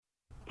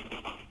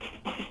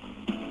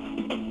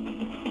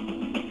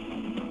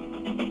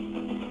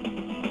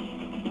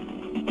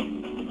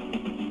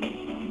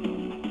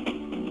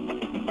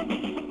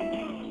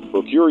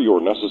Secure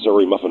your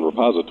necessary muffin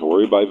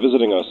repository by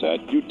visiting us at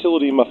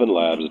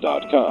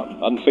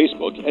utilitymuffinlabs.com, on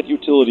Facebook at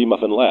Utility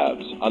Muffin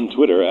Labs, on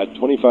Twitter at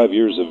 25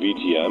 Years of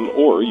VTM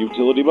or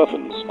Utility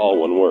Muffins, all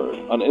one word,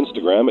 on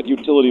Instagram at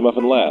Utility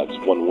Muffin Labs,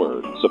 one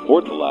word.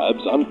 Support the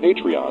labs on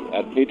Patreon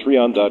at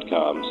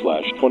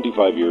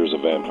patreon.com/25 Years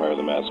of Vampire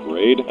the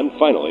Masquerade, and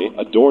finally,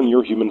 adorn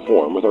your human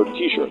form with our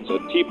t-shirts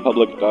at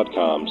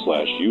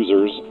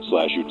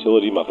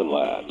tpublic.com/users/Utility Muffin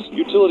Labs.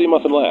 Utility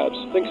Muffin Labs,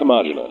 think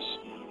homogenous.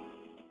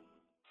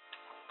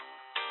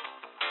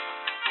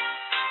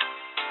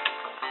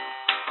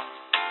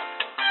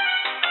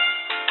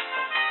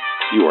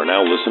 You are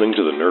now listening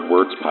to the Nerd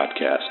Words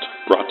Podcast,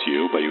 brought to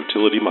you by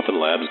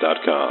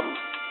utilitymuffinlabs.com.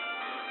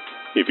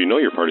 If you know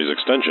your party's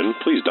extension,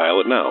 please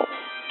dial it now.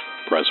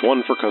 Press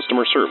 1 for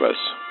customer service.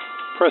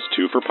 Press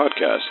 2 for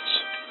podcasts.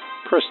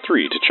 Press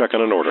 3 to check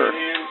on an order.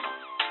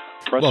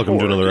 Welcome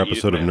to another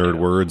episode of Nerd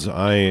Words.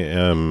 I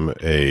am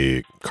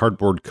a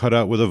cardboard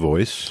cutout with a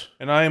voice.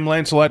 And I am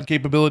Lancelot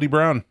Capability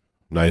Brown.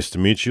 Nice to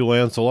meet you,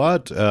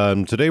 Lancelot.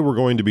 Today we're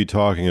going to be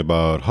talking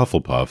about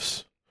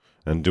Hufflepuffs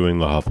and doing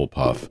the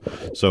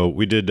Hufflepuff. So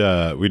we did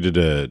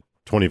a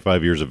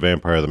 25 Years of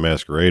Vampire the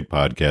Masquerade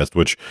podcast,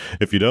 which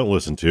if you don't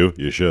listen to,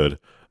 you should,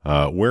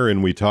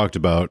 wherein we talked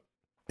about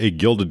a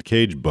Gilded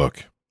Cage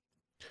book,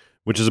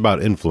 which is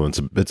about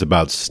influence. It's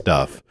about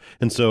stuff.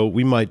 And so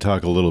we might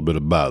talk a little bit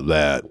about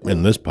that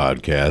in this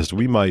podcast.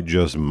 We might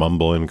just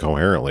mumble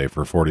incoherently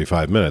for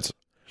 45 minutes.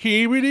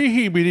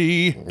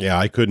 Heebity-heebity. Yeah,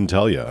 I couldn't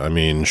tell you. I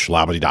mean,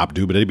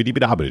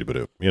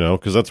 schlabbity-dop-doo-ba-dee-ba-dee-ba-doo. You know,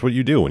 because that's what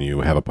you do when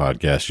you have a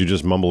podcast. You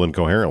just mumble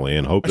incoherently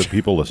and hope that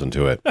people listen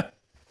to it.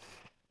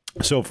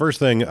 So first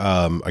thing,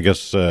 I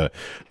guess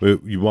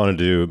you wanted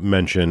to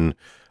mention,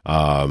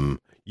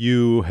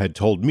 you had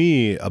told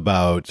me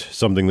about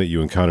something that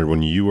you encountered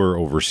when you were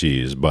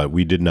overseas, but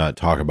we did not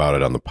talk about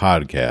it on the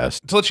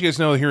podcast. To let you guys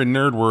know, here in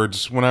Nerd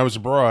Words, when I was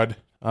abroad,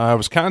 I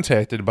was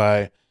contacted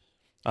by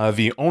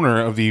the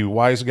owner of the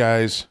Wise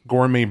Guys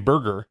Gourmet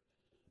Burger,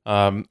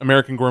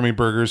 American Gourmet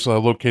Burgers,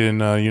 located in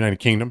the United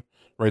Kingdom,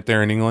 right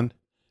there in England.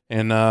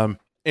 And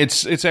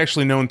it's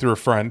actually known through a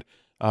friend.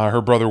 Her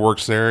brother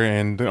works there,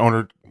 and the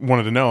owner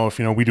wanted to know if,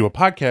 we do a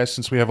podcast,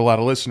 since we have a lot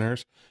of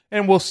listeners,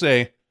 and we'll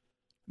say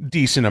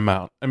decent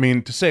amount. I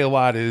mean, to say a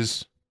lot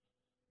is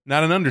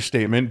not an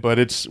understatement,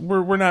 but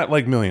we're not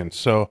like millions.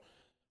 So,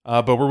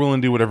 but we're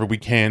willing to do whatever we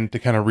can to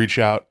kind of reach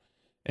out,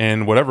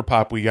 and whatever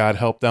pop we got,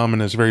 help them in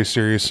this very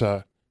serious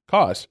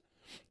cause.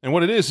 And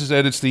what it is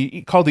that it's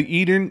called the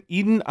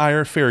Eden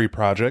Ire Fairy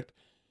Project.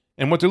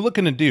 And what they're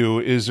looking to do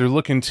is they're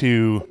looking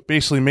to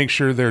basically make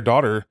sure their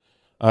daughter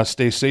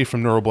stays safe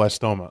from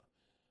neuroblastoma.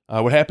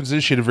 What happens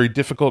is she had a very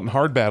difficult and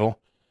hard battle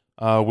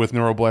with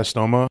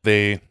neuroblastoma.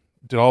 They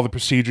did all the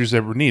procedures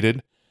that were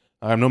needed.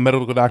 I'm no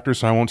medical doctor,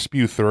 so I won't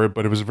spew through it,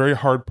 but it was a very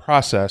hard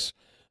process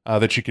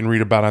that you can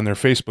read about on their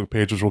Facebook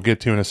page, which we'll get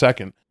to in a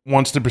second.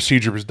 Once the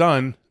procedure was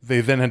done, they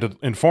then had to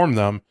inform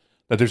them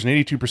that there's an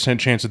 82%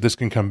 chance that this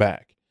can come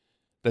back,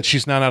 that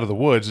she's not out of the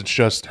woods, it's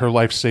just her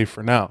life's safe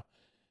for now.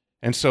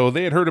 And so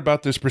they had heard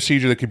about this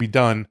procedure that could be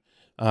done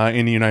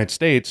in the United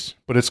States,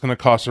 but it's going to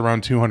cost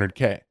around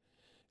 $200K.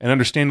 And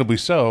understandably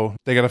so,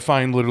 they got to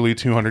find literally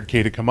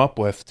 $200K to come up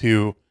with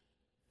to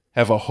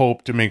have a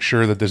hope to make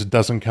sure that this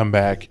doesn't come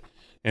back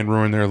and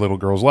ruin their little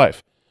girl's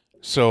life.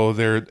 So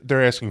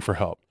they're asking for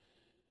help.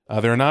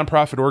 They're a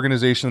nonprofit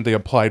organization that they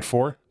applied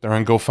for. They're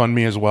on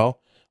GoFundMe as well,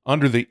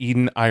 under the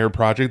Eden Ire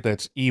Project.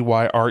 That's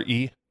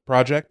EYRE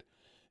Project.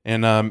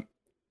 And I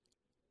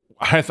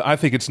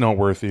think it's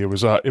noteworthy. It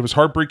was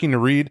heartbreaking to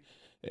read,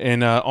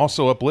 and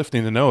also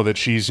uplifting to know that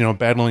she's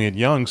battling it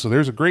young. So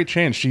there's a great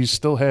chance she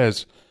still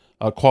has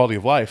a quality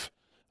of life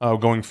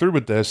going through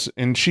with this,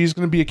 and she's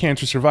going to be a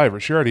cancer survivor.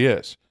 She already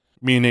is.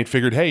 Me and Nate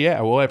figured, hey, yeah,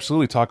 we'll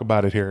absolutely talk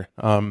about it here.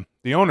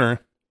 The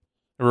owner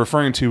they're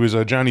referring to is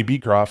Johnny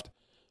Beecroft,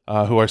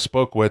 who I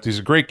spoke with. He's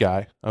a great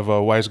guy of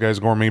Wise Guys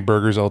Gourmet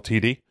Burgers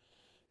LTD.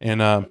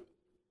 And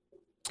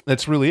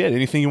that's really it.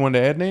 Anything you wanted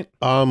to add, Nate?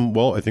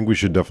 Well, I think we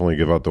should definitely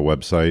give out the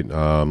website,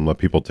 let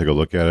people take a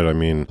look at it. I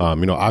mean,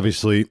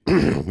 obviously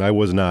I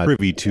was not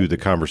privy to the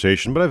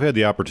conversation, but I've had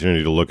the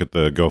opportunity to look at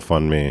the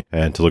GoFundMe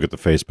and to look at the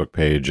Facebook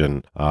page.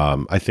 And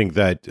I think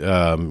that,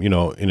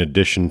 in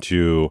addition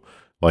to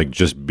like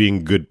just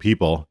being good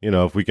people,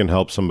 if we can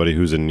help somebody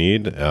who's in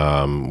need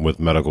with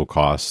medical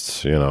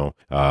costs,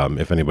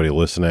 if anybody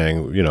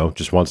listening,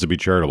 just wants to be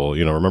charitable,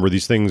 remember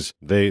these things,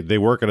 they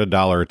work at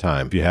 $1 a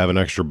time. If you have an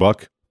extra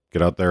buck,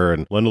 get out there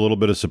and lend a little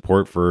bit of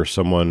support for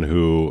someone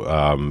who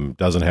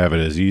doesn't have it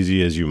as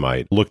easy as you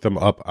might. Look them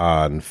up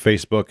on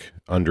Facebook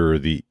under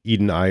the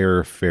Eden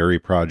Ire Fairy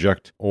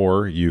Project,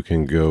 or you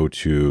can go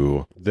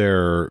to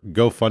their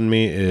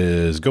GoFundMe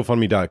is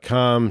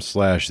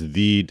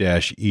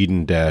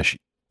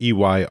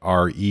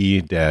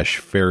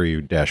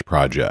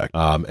gofundme.com/the-eden-EYRE-fairy-project.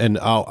 And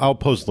I'll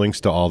post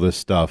links to all this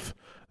stuff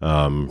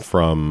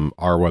from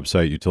our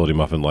website, Utility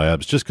Muffin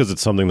Labs, just because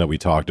it's something that we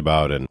talked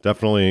about, and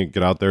definitely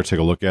get out there, take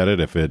a look at it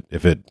if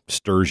it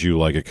stirs you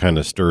like it kind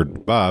of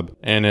stirred Bob.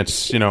 And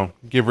it's,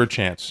 give her a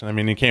chance. I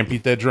mean, you can't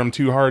beat that drum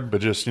too hard,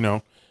 but just,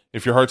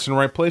 if your heart's in the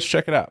right place,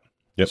 check it out.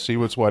 Yep. See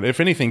what's what. If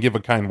anything, give a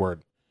kind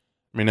word.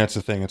 I mean, that's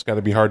the thing. It's got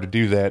to be hard to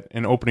do that,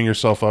 and opening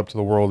yourself up to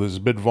the world is a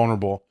bit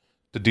vulnerable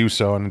to do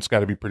so, and it's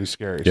got to be pretty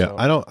scary. Yeah,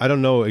 so. I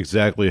don't know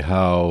exactly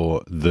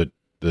how the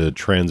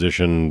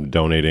transition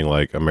donating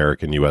like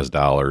American US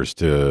dollars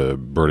to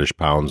British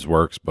pounds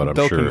works, but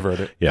They'll I'm sure convert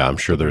it. Yeah, I'm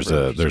sure there's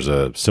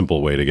a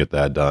simple way to get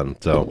that done.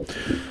 So,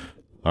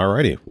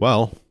 alrighty.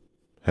 Well,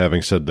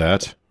 having said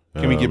that,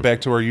 Can we get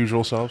back to our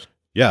usual selves?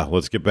 yeah,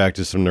 let's get back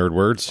to some nerd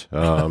words.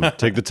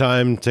 Take the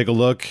time, take a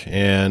look,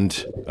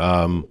 and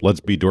let's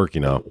be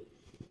dorky now.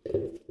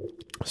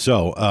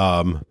 So,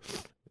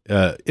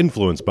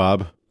 influence,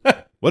 Bob.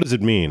 What does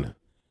it mean?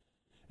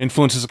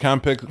 Influence is a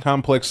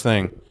complex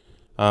thing.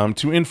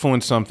 To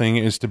influence something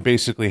is to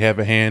basically have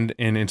a hand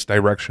in its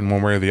direction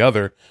one way or the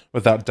other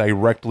without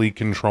directly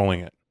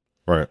controlling it.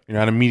 Right. You're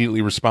not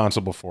immediately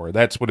responsible for it.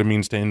 That's what it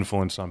means to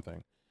influence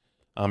something.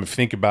 If you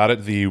think about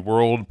it, the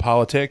world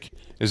politic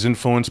is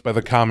influenced by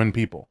the common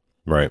people.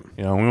 Right.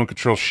 You know, we don't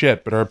control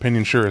shit, but our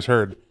opinion sure is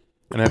heard,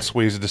 and that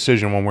sways a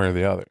decision one way or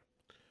the other.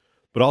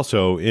 But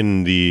also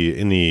in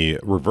the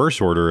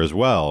reverse order as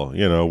well,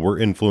 you know, we're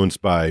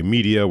influenced by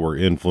media, we're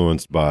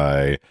influenced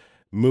by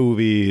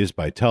movies,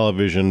 by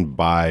television,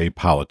 by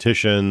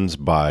politicians,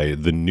 by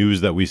the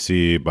news that we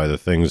see, by the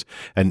things,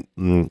 and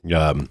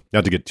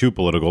not to get too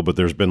political, but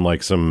there's been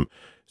like some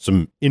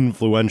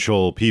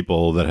influential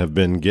people that have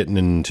been getting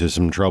into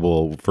some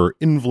trouble for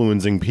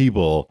influencing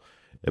people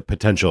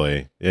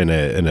potentially in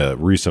a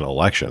recent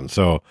election.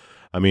 So,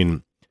 I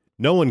mean,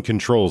 no one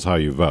controls how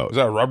you vote. Is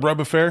that a rub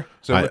affair?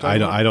 Is that what we're I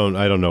talking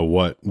about? don't know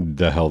what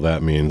the hell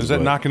that means. Is that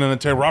but knocking on the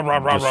tail? Rub.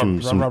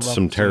 just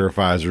some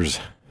terrifizers.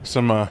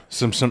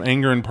 Some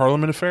anger in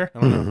Parliament affair? I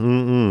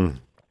don't know.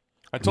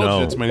 I told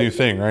you it's my new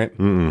thing, right?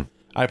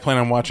 I plan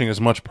on watching as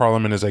much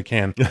Parliament as I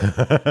can.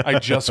 I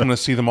just want to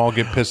see them all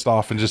get pissed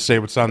off and just say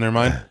what's on their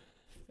mind.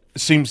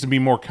 It seems to be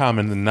more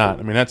common than not.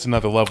 I mean, that's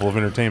another level of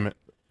entertainment.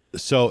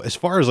 So as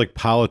far as like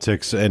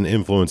politics and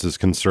influence is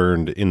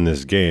concerned in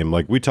this game,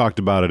 like we talked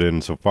about it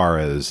in so far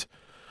as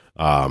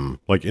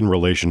like in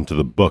relation to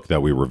the book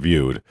that we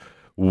reviewed,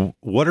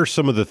 what are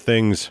some of the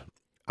things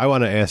I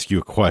want to ask you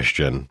a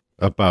question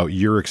about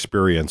your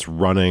experience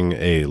running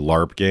a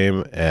LARP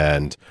game?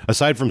 And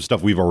aside from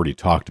stuff we've already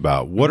talked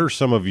about, what are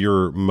some of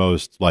your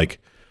most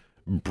like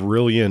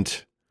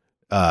brilliant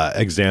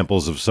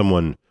examples of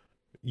someone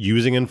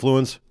using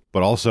influence,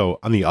 but also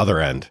on the other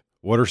end,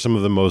 what are some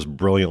of the most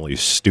brilliantly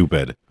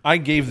stupid? I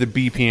gave the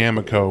BP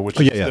Amico,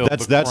 which is still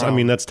that's I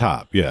mean that's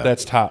top. Yeah.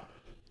 That's top.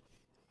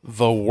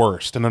 The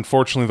worst. And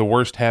unfortunately the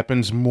worst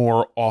happens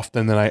more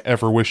often than I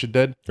ever wish it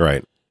did.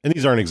 Right. And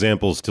these aren't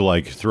examples to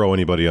like throw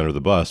anybody under the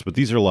bus, but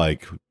these are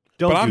like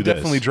don't But I'm do this.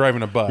 definitely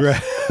driving a bus.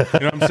 Right. You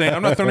know what I'm saying?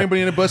 I'm not throwing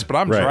anybody in a bus, but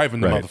I'm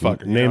driving the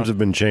motherfucker. Names have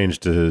been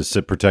changed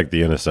to protect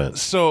the innocent.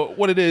 So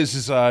what it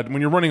is when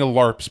you're running a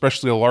LARP,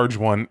 especially a large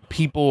one,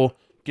 people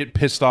get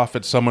pissed off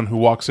at someone who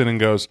walks in and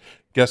goes,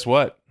 guess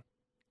what?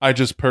 I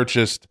just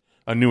purchased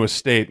a new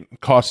estate. It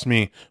cost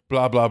me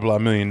blah, blah, blah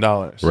 $1 million.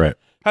 Right.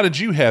 How did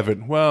you have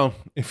it? Well,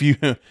 if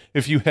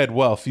you had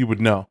wealth, you would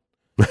know.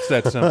 It's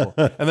that simple.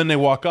 And then they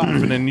walk off,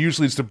 and then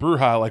usually it's the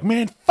brouhaha, like,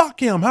 man,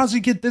 fuck him. How's he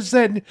get this,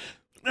 that?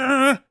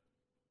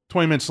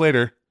 20 minutes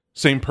later,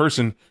 same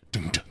person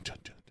dun, dun, dun,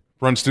 dun,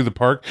 runs through the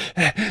park.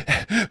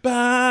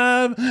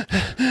 Bob,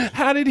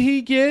 how did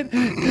he get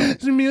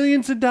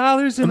millions of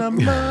dollars in a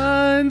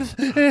month?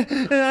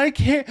 I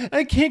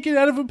can't get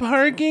out of a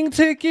parking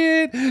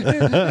ticket.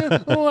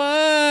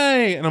 Why?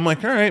 And I'm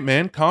like, all right,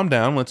 man, calm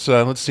down. Let's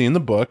see in the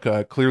book.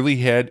 Clearly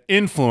he had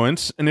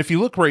influence, and if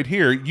you look right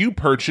here, you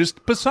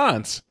purchased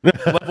Passants,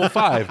 level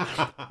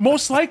 5.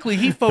 Most likely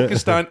he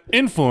focused on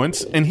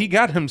influence, and he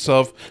got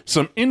himself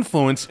some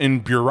influence in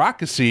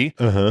bureaucracy,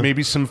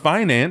 maybe some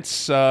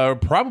finance,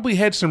 probably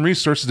had some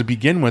resources to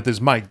begin with,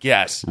 is my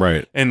guess.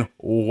 Right. And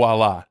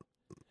voila.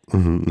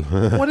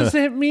 What does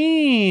that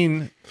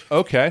mean?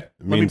 Okay,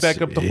 let me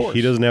back up the horse.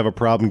 He doesn't have a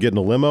problem getting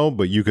a limo,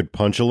 but you could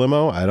punch a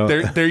limo. I don't.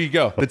 There you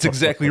go. That's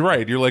exactly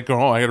right. You're like,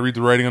 oh, I got to read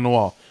the writing on the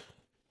wall.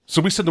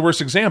 So we said the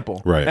worst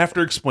example. Right.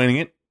 After explaining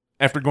it,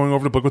 after going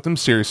over the book with him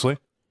seriously,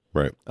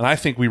 Right. and I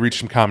think we reached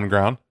some common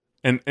ground.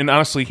 And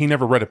honestly, he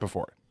never read it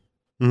before.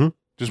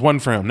 Just one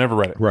for him, never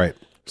read it. Right.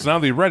 So now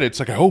that he read it, it's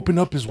like I opened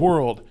up his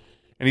world,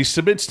 and he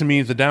submits to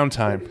me the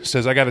downtime.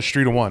 Says, I got a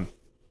street of one.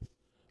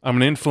 I'm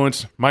going to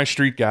influence my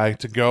street guy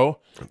to go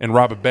and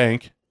rob a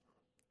bank,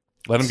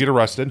 let him get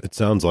arrested. It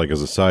sounds like,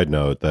 as a side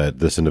note, that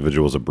this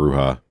individual is a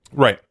brouhaha.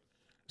 Right.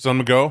 So I'm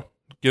going to go,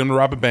 get him to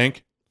rob a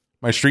bank,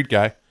 my street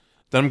guy.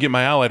 Then I'm going to get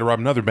my ally to rob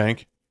another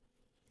bank.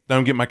 Then I'm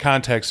going to get my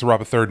contacts to rob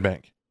a third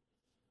bank.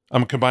 I'm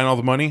going to combine all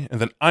the money, and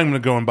then I'm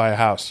going to go and buy a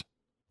house.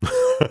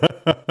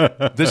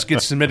 This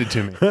gets submitted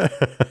to me. And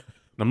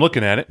I'm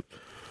looking at it.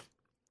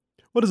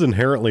 What is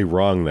inherently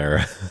wrong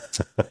there?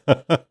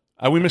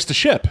 We missed a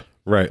ship.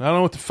 Right. I don't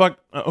know what the fuck.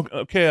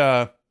 Okay,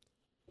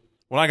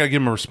 well, I got to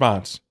give him a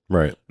response.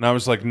 Right. And I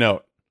was like,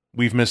 no,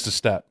 we've missed a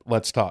step.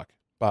 Let's talk.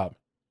 Bob.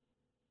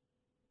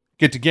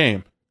 Get to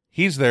game.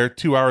 He's there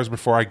 2 hours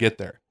before I get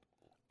there.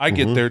 I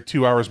get there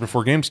 2 hours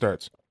before game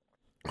starts.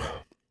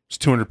 It's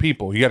 200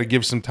 people. You got to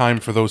give some time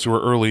for those who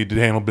are early to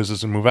handle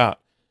business and move out.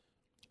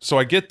 So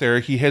I get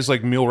there. He has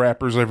like meal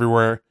wrappers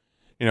everywhere.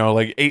 You know,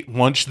 like ate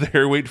lunch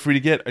there, waiting for you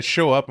to get. I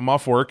show up. I'm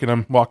off work, and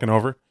I'm walking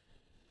over.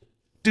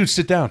 Dude,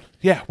 sit down.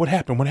 Yeah, what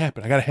happened? What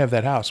happened? I got to have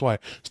that house. Why?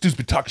 This dude's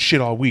been talking shit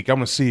all week. I'm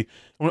gonna see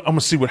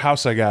what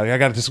house I got. I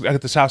got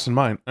this house in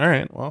mind. All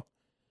right. Well,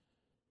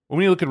 we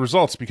need to look at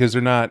results because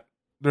they're not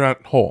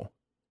whole.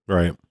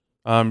 Right.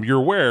 You're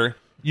aware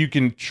you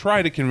can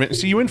try to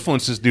convince. See, you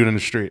influence this dude in the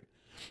street,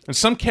 and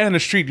some cat in the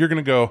street, you're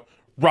gonna go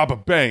rob a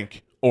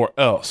bank or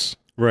else,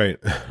 Right.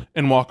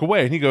 and walk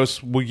away. And he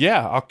goes, "Well,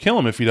 yeah, I'll kill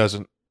him if he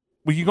doesn't."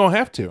 Well, you're gonna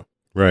have to.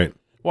 Right.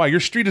 Why? Your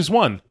street is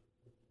one.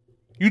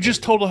 You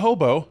just told a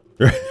hobo.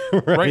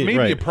 Right?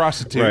 Maybe a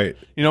prostitute. Right.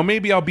 You know,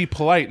 maybe I'll be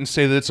polite and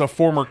say that it's a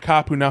former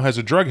cop who now has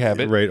a drug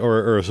habit. Right.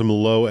 Or some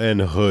low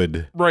end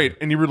hood. Right.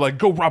 And you were like,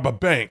 go rob a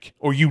bank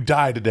or you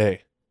die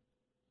today.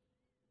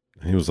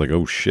 He was like,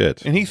 oh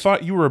shit. And he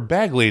thought you were a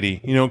bag lady,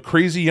 you know,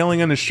 crazy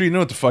yelling on the street, know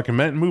what the fuck it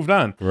meant, and moved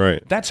on.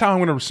 Right. That's how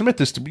I'm going to submit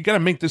this to. You got to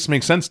make this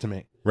make sense to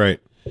me. Right.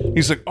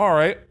 He's like, all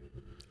right,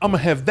 I'm going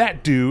to have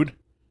that dude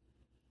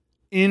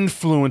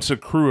influence a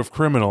crew of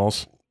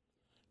criminals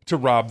to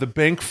rob the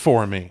bank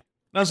for me.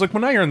 And I was like,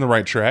 well, now you're on the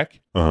right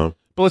track. Uh-huh.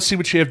 But let's see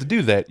what you have to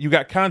do that. You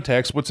got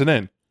contacts. What's it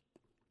in?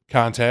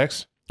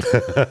 Contacts.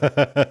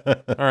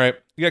 All right.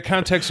 You got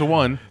contacts of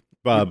one.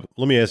 Bob,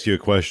 let me ask you a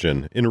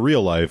question. In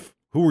real life,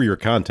 who were your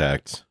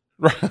contacts?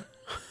 Right.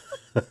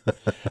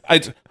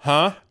 Right.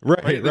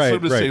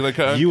 Right. Say, like,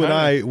 you and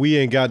I, we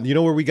ain't got, you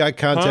know where we got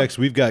contacts?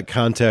 We've got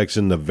contacts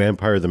in the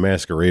Vampire the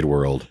Masquerade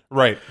world.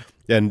 Right.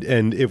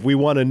 And if we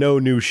want to know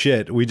new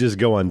shit, we just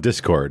go on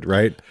Discord,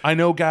 right? I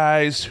know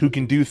guys who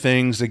can do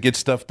things that get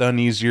stuff done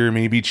easier,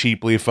 maybe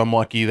cheaply. If I'm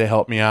lucky, they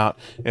help me out.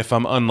 If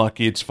I'm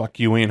unlucky, it's fuck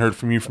you, we ain't heard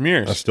from you for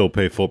years. I still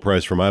pay full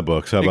price for my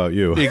books. How about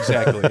you?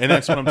 Exactly. And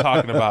that's what I'm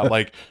talking about.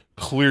 Like,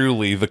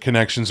 clearly the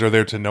connections are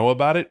there to know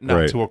about it,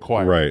 not to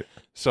acquire. Right.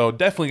 So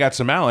definitely got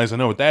some allies. I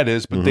know what that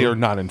is, but they are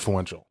not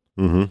influential.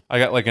 Mm-hmm. I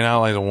got like an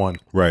ally of one.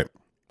 Right.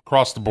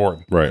 Across the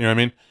board. Right. You know what I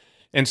mean?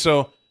 And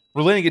so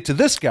relating it to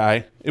this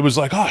guy, it was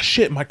like, oh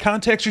shit, my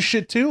contacts are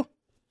shit too?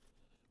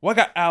 Well, I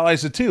got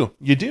allies of two.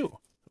 You do.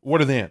 What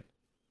are they in?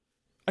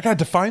 I gotta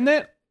define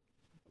that?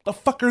 The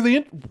fuck are they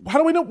in? How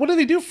do I know? What do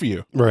they do for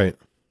you? Right.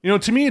 You know,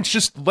 to me, it's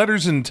just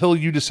letters until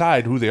you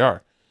decide who they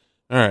are.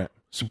 All right.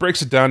 So he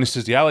breaks it down. He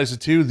says the allies of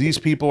two, these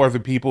people are the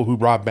people who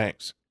rob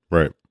banks.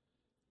 Right.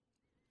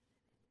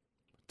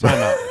 Time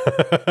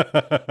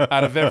out.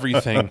 Out of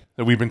everything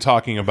that we've been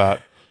talking about,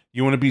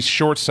 you want to be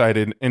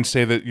short-sighted and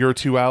say that your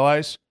two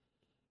allies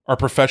are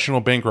professional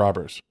bank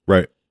robbers.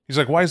 Right. He's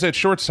like, why is that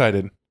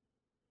short-sighted?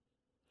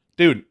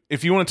 Dude,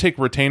 if you want to take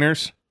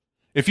retainers,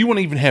 if you want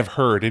to even have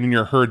herd, and in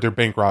your herd, they're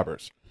bank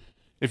robbers.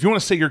 If you want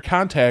to say your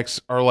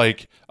contacts are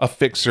like a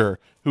fixer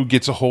who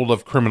gets a hold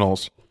of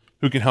criminals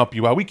who can help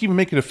you out, we can even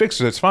make it a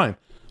fixer. That's fine.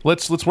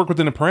 Let's work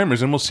within the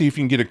parameters, and we'll see if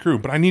you can get a crew.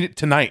 But I need it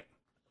tonight.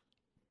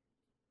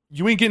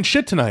 You ain't getting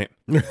shit tonight.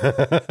 Dude,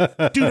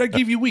 I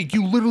gave you a week.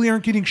 You literally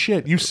aren't getting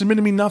shit. You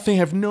submitted me nothing,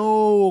 have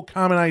no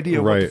common idea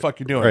what the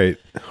fuck you're doing. Right.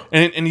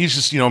 And he's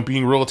just, you know,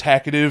 being real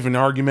attackative and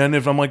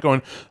argumentative. I'm like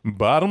going,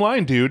 bottom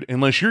line, dude,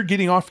 unless you're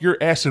getting off your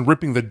ass and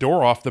ripping the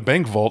door off the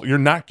bank vault, you're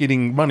not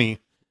getting money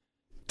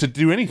to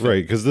do anything.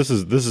 Right, because this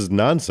is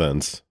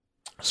nonsense.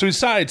 So he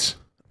decides,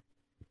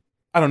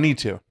 I don't need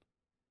to.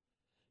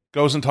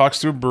 Goes and talks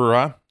to a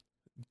Brujah.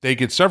 They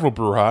get several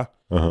Brujah.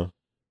 Uh-huh.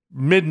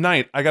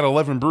 Midnight, I got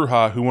 11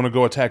 Brujah who want to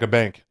go attack a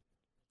bank.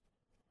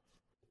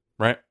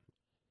 Right?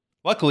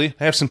 Luckily,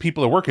 I have some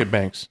people that work at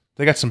banks.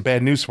 They got some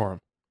bad news for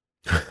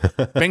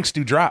them. Banks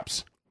do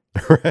drops.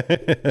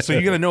 Right. So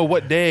you got to know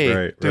what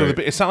day. Right.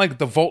 It's not like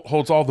the vault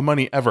holds all the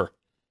money ever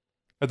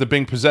that the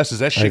bank possesses.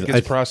 That shit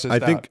gets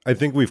processed out. I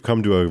think we've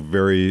come to a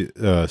very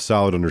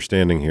solid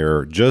understanding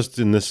here. Just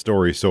in this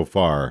story so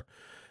far,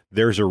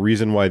 there's a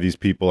reason why these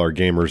people are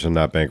gamers and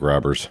not bank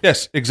robbers.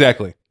 Yes,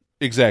 exactly.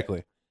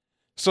 Exactly.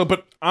 So,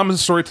 but I'm the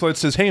storyteller that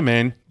says, hey,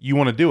 man, you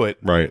want to do it?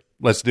 Right.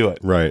 Let's do it.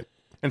 Right.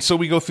 And so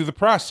we go through the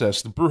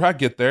process. The Brujah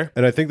get there.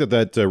 And I think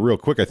that real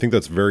quick, I think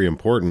that's very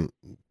important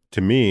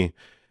to me.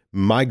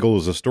 My goal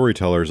as a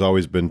storyteller has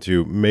always been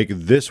to make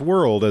this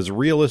world as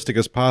realistic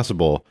as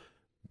possible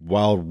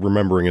while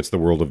remembering it's the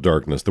world of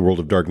darkness. The world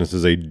of darkness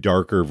is a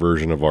darker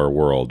version of our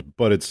world,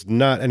 but it's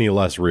not any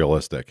less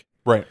realistic.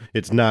 Right.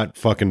 It's not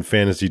fucking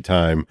fantasy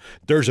time.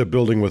 There's a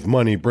building with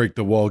money. Break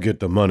the wall, get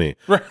the money.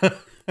 Right.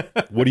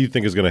 What do you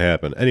think is going to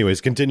happen? Anyways,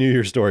 continue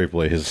your story,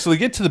 please. So they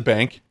get to the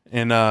bank,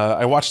 and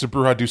I watched the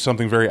Brujah do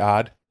something very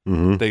odd.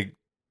 Mm-hmm.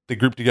 They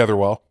group together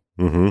well,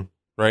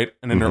 right?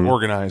 And then they're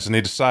organized, and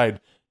they decide,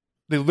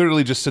 they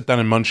literally just sit down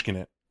and munchkin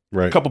it.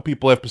 Right. A couple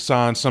people have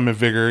Pasan, some have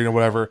Vigor, you know,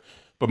 whatever,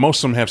 but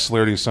most of them have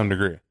celerity to some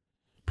degree.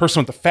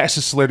 Person with the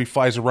fastest celerity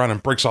flies around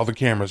and breaks all the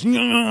cameras.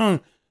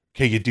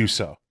 Okay, you do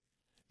so.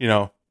 You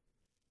know,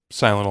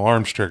 silent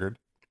alarms triggered.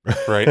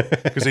 Right,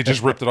 because they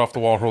just ripped it off the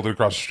wall, rolled it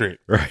across the street.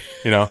 Right,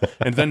 you know,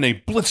 and then they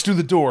blitz through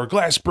the door,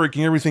 glass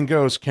breaking, everything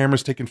goes.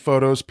 Cameras taking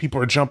photos,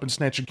 people are jumping,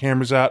 snatching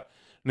cameras out,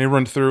 and they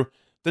run through.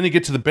 Then they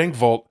get to the bank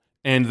vault,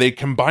 and they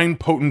combined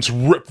potents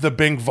rip the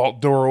bank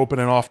vault door open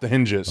and off the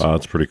hinges. Oh,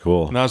 that's pretty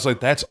cool. And I was like,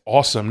 that's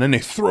awesome. And then they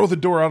throw the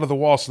door out of the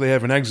wall so they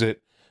have an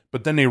exit,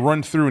 but then they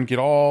run through and get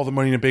all the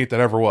money in the bank that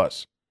ever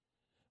was.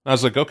 And I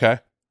was like, okay,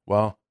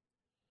 well,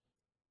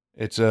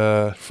 it's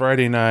a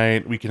Friday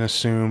night. We can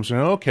assume. So,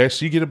 okay,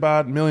 so you get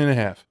about $1.5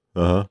 million.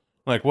 Uh-huh.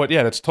 Like, what?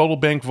 Yeah, that's total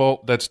bank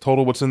vault. That's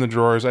total what's in the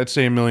drawers. I'd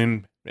say $1.5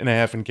 million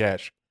in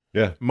cash.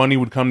 Yeah. Money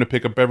would come to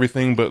pick up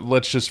everything, but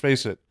let's just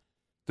face it.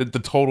 The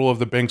total of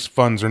the bank's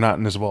funds are not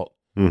in this vault.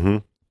 Mm-hmm.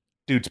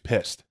 Dude's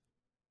pissed.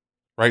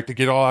 Right? They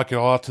get all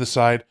out to the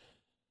side.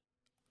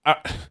 I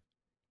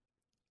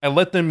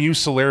let them use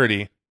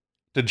celerity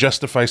to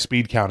justify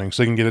speed counting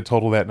so they can get a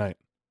total that night.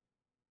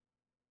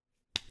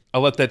 I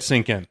let that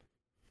sink in.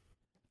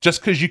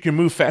 Just because you can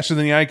move faster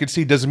than the eye can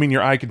see doesn't mean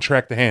your eye can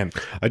track the hand.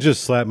 I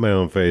just slapped my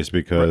own face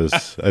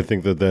because I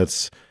think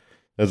that's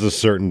a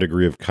certain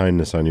degree of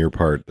kindness on your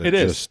part. It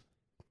is.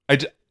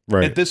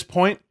 Right. At this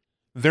point,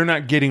 they're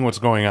not getting what's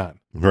going on.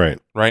 Right.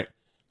 Right?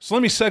 So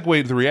let me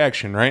segue to the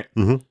reaction, right?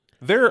 Mm-hmm.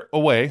 They're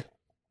away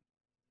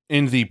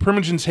in the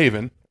Primogen's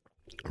Haven.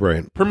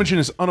 Right. Primogen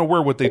is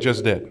unaware what they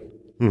just did.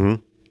 Mm-hmm.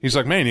 He's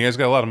like, man, you guys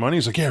got a lot of money?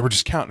 He's like, yeah, we're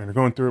just counting it. We're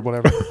going through it,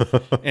 whatever.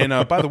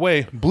 And by the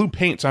way, blue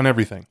paint's on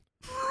everything.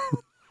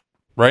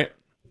 Right?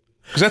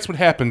 Because that's what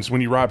happens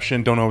when you rob shit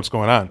and don't know what's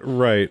going on.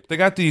 Right. They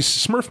got these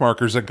Smurf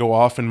markers that go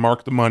off and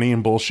mark the money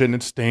and bullshit, and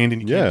it's stained,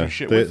 and you can't do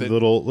shit with it.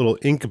 Little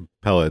ink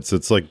pellets.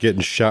 It's like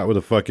getting shot with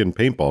a fucking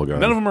paintball gun.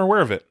 None of them are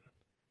aware of it.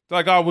 They're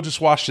like, oh, we'll just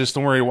wash this.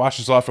 Don't worry, it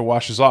washes off. It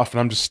washes off. And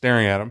I'm just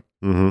staring at them.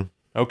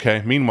 Mm-hmm.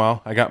 Okay.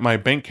 Meanwhile, I got my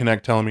Bank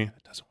Connect telling me,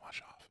 it doesn't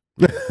wash off.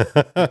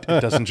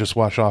 It doesn't just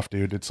wash off,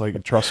 dude. It's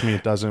like, trust me,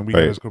 it doesn't. We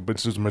guys go,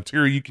 but it's a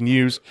material you can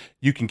use.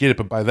 You can get it.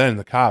 But by then,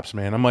 the cops,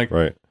 man. I'm like,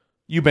 right.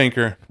 You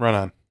banker, run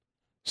on.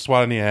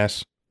 Swat in the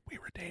ass. We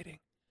were dating.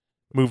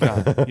 Moved on.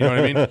 You know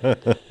what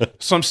I mean?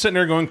 So I'm sitting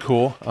there going,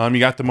 cool. You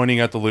got the money,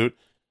 you got the loot.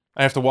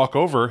 I have to walk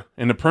over,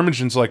 and the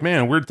Primogen's like, man,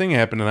 a weird thing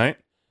happened tonight.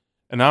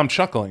 And now I'm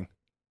chuckling.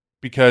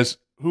 Because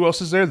who else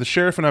is there? The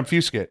sheriff and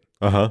Obfuscate.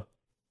 Uh-huh.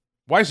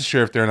 Why is the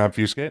sheriff there and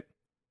Obfuscate?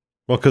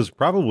 Well, because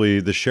probably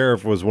the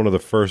sheriff was one of the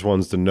first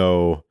ones to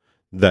know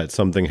that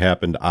something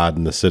happened odd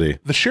in the city.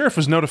 The sheriff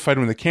was notified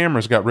when the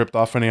cameras got ripped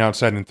off on the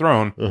outside and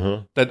thrown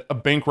that a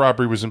bank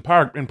robbery was in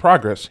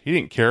progress. He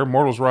didn't care.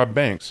 Mortals rob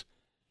banks.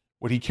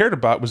 What he cared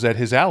about was that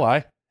his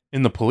ally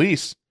in the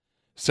police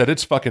said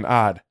it's fucking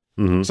odd.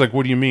 Mm-hmm. It's like,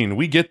 what do you mean?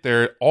 We get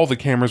there, all the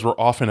cameras were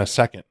off in a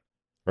second.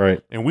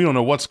 Right. And we don't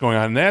know what's going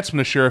on. And that's when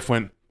the sheriff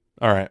went,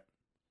 all right,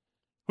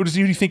 who do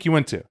you think you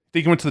went to?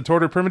 Think you went to the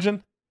Torter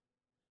Primogen?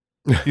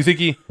 You think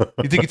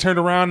he turned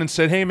around and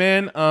said, hey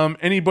man,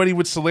 anybody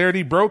with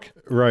celerity broke?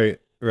 Right.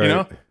 You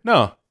know?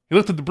 No. He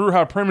looked at the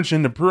Brujah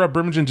Primogen. The Brujah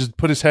Primogen just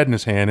put his head in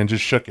his hand and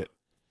just shook it.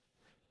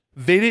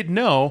 They didn't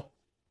know,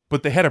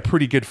 but they had a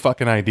pretty good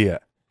fucking idea.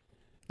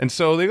 And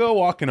so they go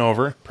walking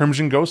over.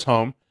 Primogen goes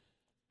home.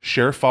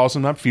 Sheriff follows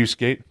him,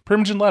 Obfuscate.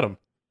 Primogen let him.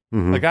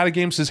 Mm-hmm. The guy at the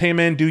game says, hey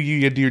man,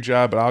 you do your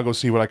job, but I'll go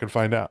see what I can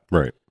find out.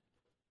 Right.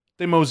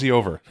 They mosey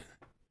over.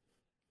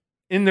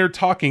 In there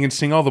talking and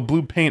seeing all the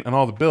blue paint on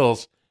all the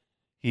bills,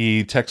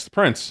 he texts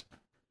Prince.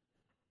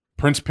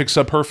 Prince picks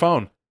up her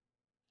phone.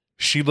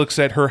 She looks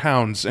at her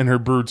hounds and her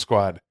brood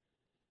squad.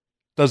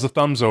 Does the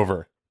thumbs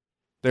over.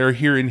 They're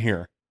here in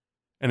here.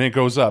 And it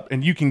goes up.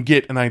 And you can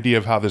get an idea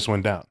of how this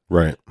went down.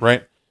 Right.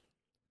 Right?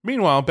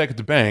 Meanwhile, back at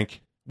the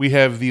bank, we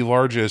have the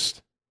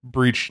largest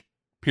breach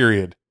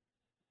period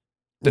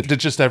that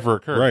just ever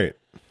occurred. Right.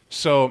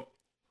 So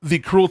the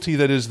cruelty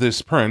that is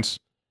this Prince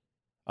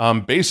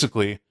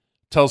basically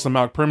tells the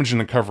Malk Primogen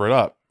to cover it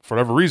up. For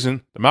whatever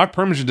reason, the Malk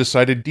Primogen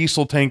decided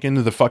diesel tank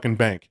into the fucking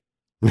bank.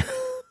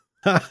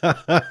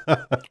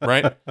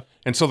 Right?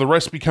 And so the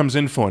rest becomes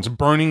influence.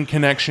 Burning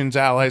connections,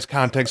 allies,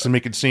 contacts to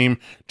make it seem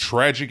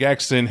tragic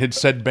accident had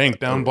said bank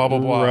down, blah, blah,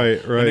 blah.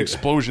 Right. An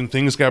explosion,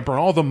 things got burned.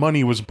 All the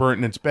money was burnt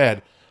and it's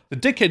bad. The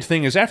dickhead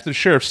thing is after the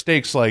sheriff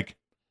stakes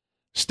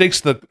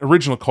the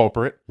original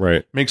culprit,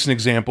 right, makes an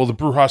example, the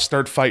Brujahs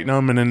start fighting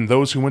them, and then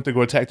those who went to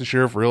go attack the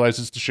sheriff realize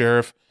it's the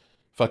sheriff,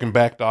 fucking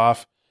backed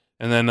off.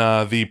 And then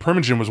the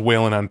Primogen was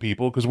wailing on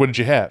people, because what did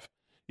you have?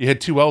 You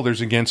had 2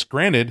 elders against,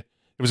 granted,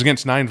 it was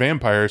against 9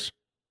 vampires.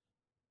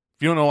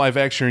 If you don't know live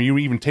action or you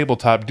even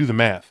tabletop, do the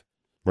math.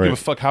 right. Give a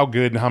fuck how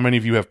good and how many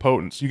of you have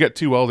potence. You got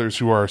 2 elders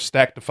who are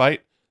stacked to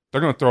fight,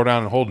 they're going to throw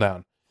down and hold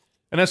down.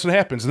 And that's what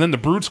happens. And then the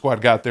Brood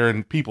Squad got there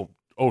and people,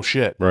 oh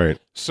shit. Right.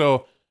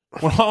 So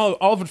when all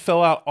of it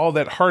fell out, all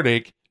that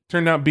heartache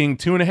turned out being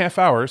 2.5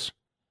 hours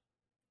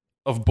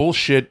of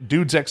bullshit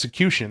dude's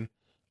execution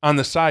on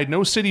the side.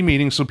 No city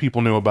meeting, so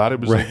people knew about it.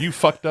 It was Right. like, you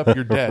fucked up,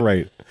 you're dead.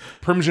 Right.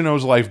 Primogen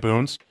owes life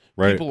boons.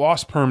 Right. People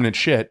lost permanent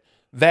shit.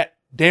 That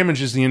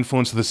damages the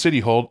influence of the city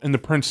hold, and the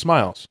Prince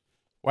smiles.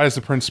 Why does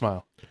the Prince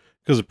smile?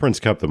 Because the Prince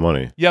kept the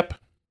money. Yep.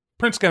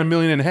 Prince got $1.5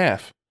 million.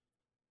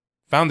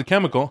 Found the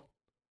chemical.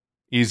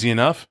 Easy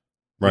enough.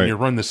 When Right. you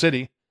run the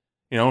city,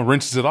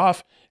 rinses it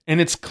off,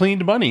 and it's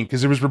cleaned money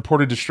because it was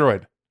reported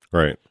destroyed.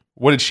 Right.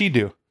 What did she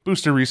do?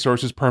 Boost her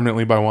resources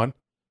permanently by 1.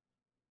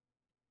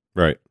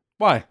 Right.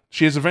 Why?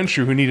 She has a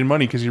venture who needed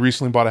money because he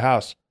recently bought a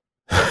house.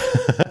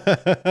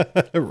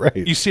 Right.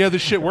 You see how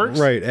this shit works?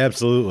 Right,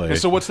 absolutely. And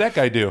so what's that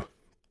guy do?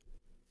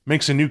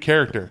 Makes a new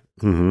character.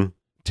 Mm-hmm.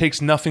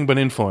 Takes nothing but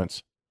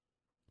influence.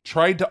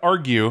 Tried to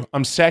argue,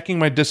 I'm sacking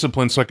my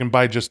discipline so I can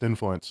buy just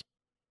influence.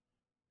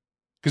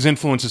 Because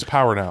influence is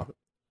power now.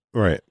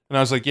 Right. And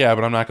I was like, yeah,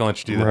 but I'm not going to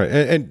let you do that. Right.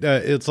 And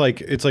it's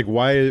like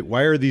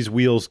why are these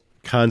wheels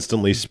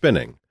constantly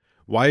spinning?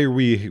 Why are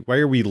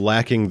we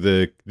lacking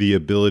the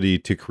ability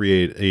to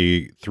create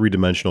a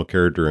 3-dimensional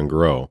character and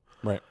grow?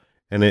 Right.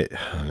 And I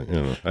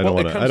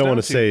don't want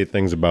to say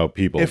things about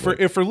people.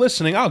 If we're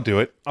listening, I'll do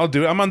it.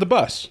 I'm on the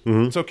bus.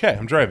 Mm-hmm. It's okay.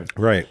 I'm driving.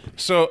 Right.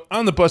 So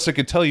on the bus, I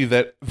could tell you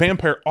that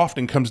Vampire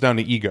often comes down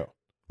to ego.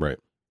 Right.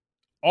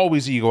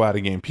 Always ego out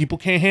of game. People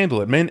can't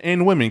handle it. Men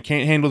and women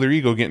can't handle their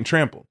ego getting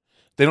trampled.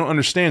 They don't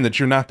understand that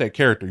you're not that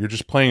character. You're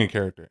just playing a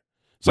character.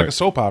 It's like a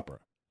soap opera.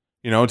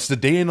 It's the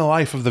day in the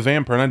life of the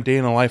vampire, not day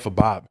in the life of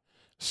Bob.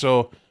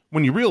 So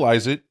when you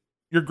realize it,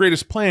 your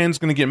greatest plan is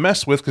going to get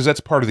messed with because that's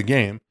part of the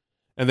game.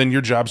 And then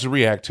your job's to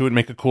react to it,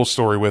 make a cool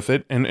story with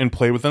it, and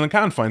play within the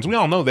confines. We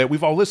all know that.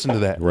 We've all listened to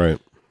that. Right.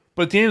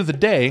 But at the end of the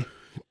day,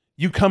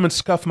 you come and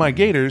scuff my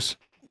gators,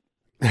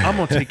 I'm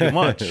going to take your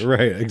lunch.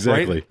 Right,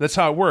 exactly. Right? That's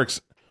how it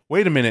works.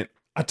 Wait a minute.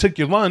 I took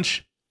your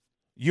lunch.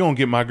 You don't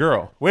get my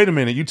girl. Wait a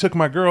minute. You took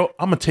my girl.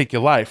 I'm going to take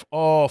your life.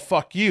 Oh,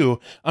 fuck you.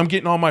 I'm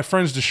getting all my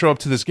friends to show up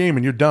to this game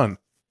and you're done.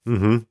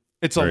 Mm-hmm.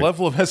 It's a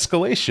level of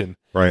escalation.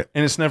 Right.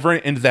 And it's never,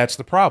 and that's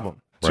the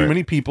problem. Too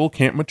many people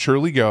can't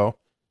maturely go,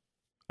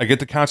 I get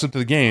the concept of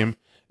the game.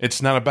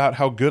 It's not about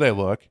how good I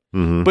look.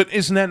 Mm-hmm. But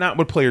isn't that not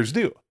what players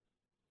do?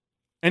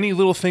 Any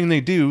little thing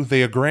they do,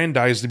 they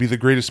aggrandize to be the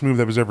greatest move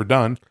that was ever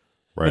done.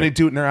 Right. And they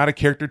do it in their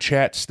out-of-character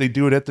chats. They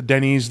do it at the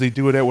Denny's. They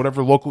do it at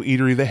whatever local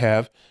eatery they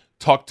have.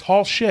 Talk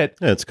tall shit.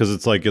 Yeah, it's because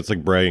it's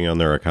like bragging on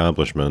their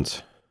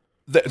accomplishments.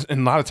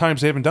 And a lot of times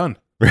they haven't done.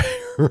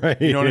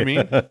 Right. You know what I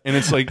mean? And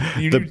it's like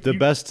the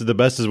best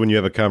is when you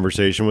have a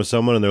conversation with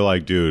someone and they're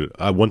like, dude,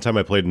 one time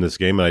I played in this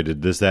game and I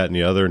did this, that, and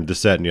the other, and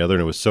this, that, and the other,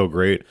 and it was so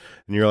great.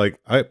 And you're like,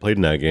 I played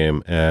in that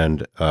game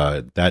and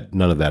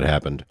none of that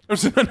happened.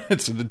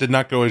 It did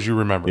not go as you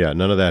remember. Yeah,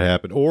 none of that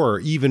happened. Or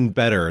even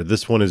better,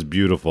 this one is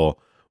beautiful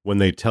when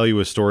they tell you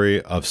a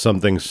story of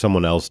something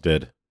someone else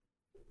did.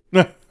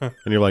 And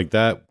you're like,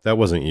 that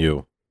wasn't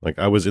you. Like,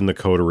 I was in the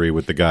coterie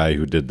with the guy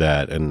who did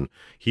that, and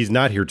he's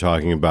not here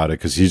talking about it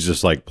because he's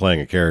just, like,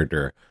 playing a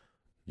character.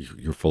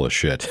 You're full of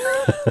shit.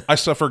 I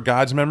suffer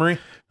God's memory.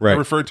 Right. I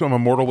refer to him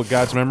immortal with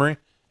God's memory.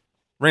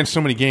 Ran so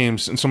many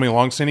games and so many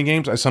long-standing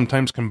games, I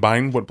sometimes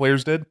combine what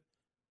players did.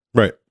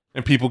 Right.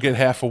 And people get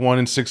half of one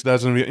and 6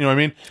 dozen. You know what I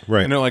mean?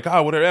 Right. And they're like,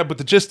 oh, whatever. But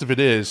the gist of it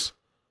is,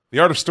 the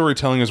art of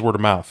storytelling is word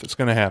of mouth. It's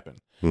going to happen.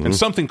 Mm-hmm. And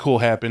something cool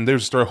happened.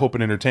 There's a story, hope,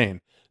 and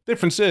entertain.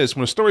 Difference is,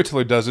 when a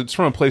storyteller does it, it's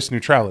from a place of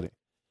neutrality.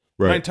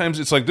 Right. 9 times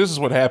it's like, this is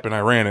what happened.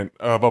 I ran it.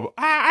 Blah, blah.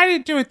 I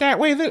didn't do it that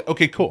way.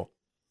 Okay, cool.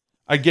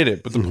 I get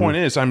it. But the point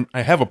is, I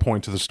have a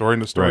point to the story,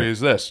 and the story is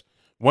this.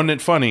 Wasn't it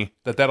funny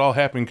that all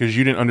happened because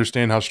you didn't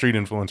understand how street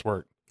influence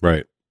worked?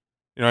 Right.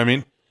 You know what I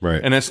mean?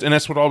 Right. And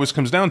that's what it always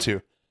comes down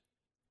to.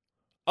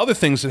 Other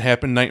things that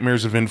happen,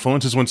 nightmares of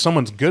influence, is when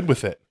someone's good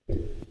with it,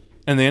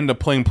 and they end up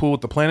playing pool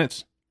with the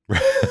planets. You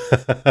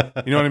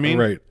know what I mean?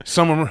 Right.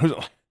 Someone who's...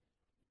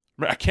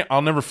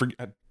 I'll never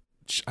forget...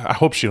 I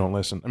hope she don't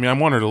listen. I mean, I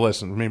want her to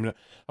listen. Maybe not,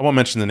 I won't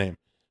mention the name,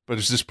 but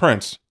there's this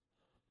prince,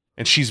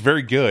 and she's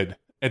very good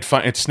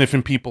at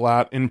sniffing people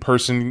out in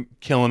person,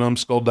 killing them,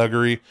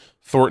 skullduggery,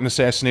 thwarting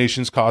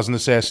assassinations, causing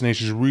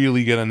assassinations.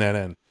 Really good on that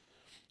end.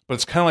 But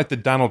it's kind of like the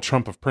Donald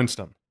Trump of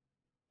princedom.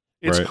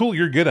 It's cool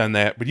you're good on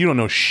that, but you don't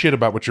know shit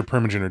about what your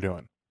Primogen are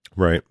doing.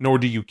 Right. Nor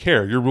do you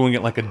care. You're ruling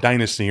it like a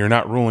dynasty. You're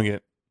not ruling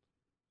it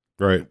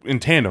in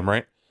tandem,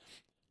 right?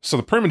 So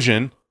the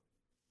Primogen,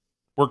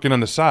 working on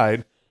the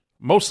side,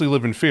 mostly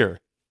live in fear.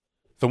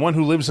 The one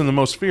who lives in the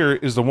most fear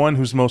is the one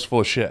who's most full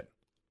of shit.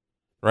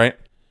 Right?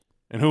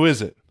 And who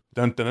is it?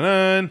 Dun dun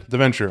dun, dun, the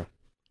Ventrue.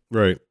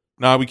 Right.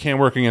 No, we can't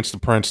work against the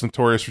prince.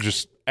 Notorious for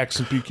just X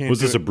and P. Was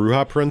this a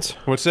Bruja prince?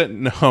 What's that?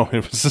 No,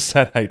 it was a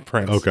Setite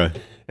prince. Okay.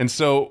 And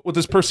so what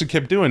this person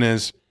kept doing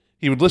is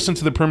he would listen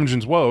to the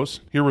Primogen's woes,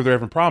 hear what they're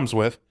having problems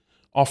with,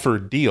 offer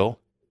a deal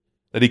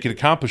that he could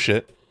accomplish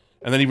it,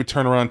 and then he would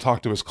turn around and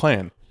talk to his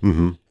clan.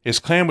 Mm-hmm. His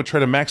clan would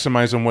try to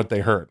maximize on what they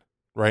heard.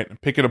 Right?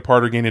 And pick it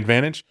apart or gain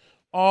advantage,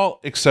 all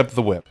except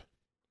the whip.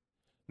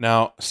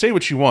 Now, say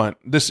what you want.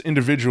 This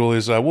individual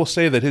is, we'll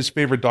say that his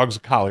favorite dog's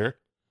a collier.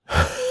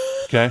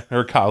 Okay?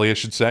 Or a collie, I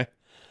should say.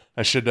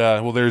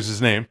 There's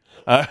his name.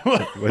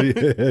 We'll leave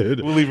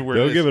it where it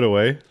is. Don't give it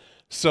away.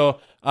 So,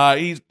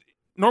 he's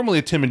normally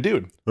a timid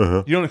dude.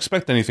 Uh-huh. You don't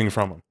expect anything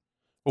from him.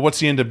 But what's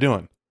he end up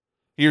doing?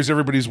 He hears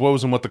everybody's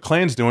woes and what the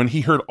clan's doing.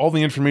 He heard all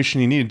the information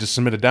he needed to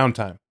submit a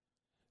downtime.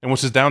 And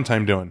what's his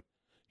downtime doing?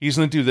 He's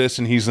going to do this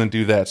and he's going to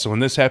do that. So when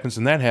this happens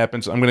and that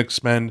happens, I'm going to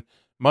expend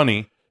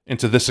money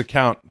into this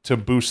account to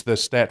boost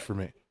this stat for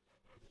me.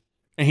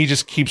 And he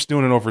just keeps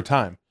doing it over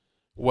time.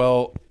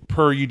 Well,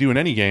 per you do in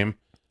any game,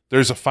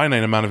 there's a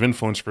finite amount of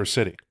influence for a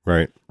city.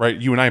 Right. Right?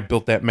 You and I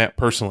built that map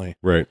personally.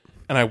 Right.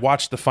 And I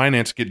watched the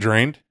finance get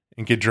drained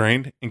and get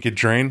drained and get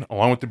drained,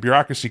 along with the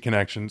bureaucracy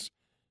connections,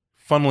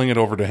 funneling it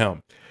over to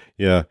him.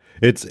 Yeah.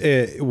 It's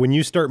when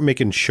you start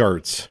making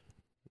charts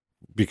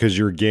because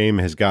your game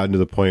has gotten to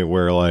the point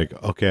where like,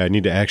 okay, I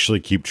need to actually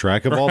keep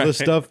track of all this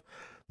stuff.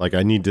 Like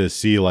I need to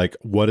see like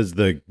what is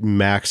the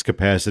max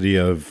capacity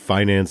of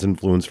finance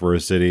influence for a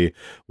city?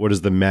 What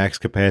is the max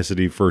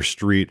capacity for a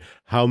street?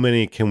 How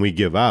many can we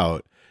give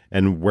out?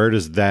 And where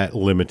does that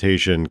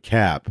limitation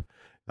cap?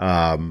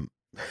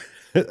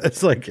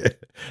 It's like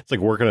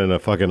working in a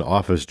fucking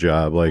office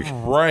job. Like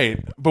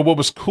right. But what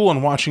was cool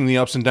in watching the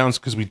ups and downs,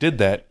 because we did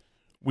that,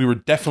 we were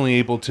definitely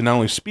able to not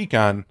only speak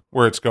on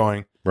where it's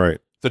going, right,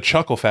 the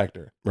chuckle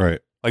factor. Right.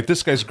 Like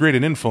this guy's great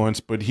at influence,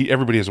 but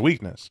everybody has a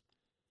weakness.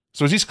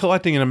 So as he's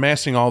collecting and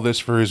amassing all this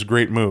for his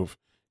great move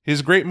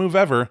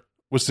ever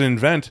was to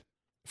invent,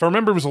 if I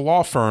remember, it was a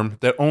law firm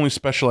that only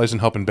specialized in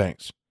helping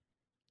banks.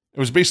 It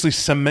was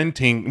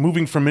basically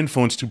moving from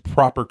influence to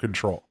proper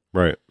control.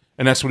 Right.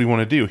 And that's what he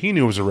wanted to do. He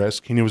knew it was a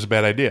risk. He knew it was a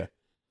bad idea.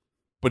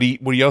 But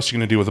what else are you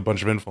going to do with a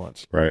bunch of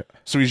influence? Right.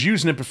 So he's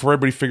using it before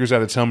everybody figures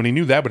out it's him, and he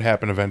knew that would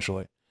happen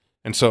eventually.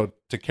 And so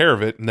took care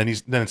of it, and then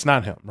it's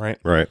not him, right?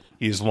 Right.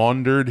 He's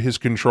laundered his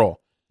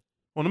control.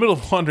 Well, in the middle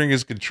of laundering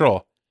his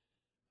control,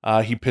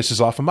 he pisses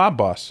off a mob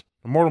boss,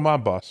 a mortal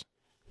mob boss.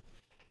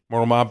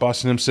 Mortal mob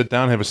boss and him sit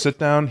down, have a sit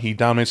down. He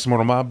dominates the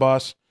mortal mob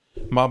boss.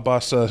 Mob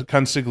boss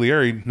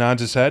Consigliere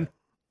nods his head,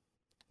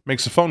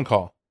 makes a phone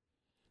call,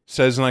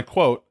 says, and I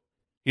quote,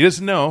 he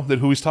doesn't know that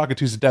who he's talking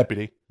to is a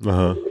deputy,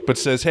 but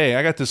says, hey,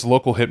 I got this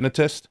local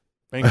hypnotist,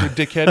 banker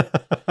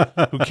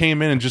dickhead, who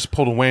came in and just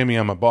pulled a whammy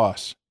on my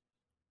boss.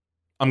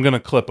 I'm going to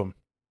clip him.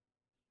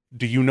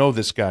 Do you know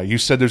this guy? You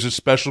said there's a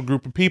special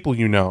group of people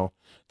you know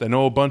that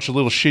know a bunch of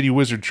little shitty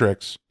wizard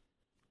tricks.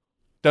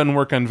 Doesn't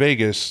work on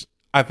Vegas.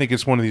 I think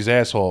it's one of these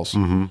assholes.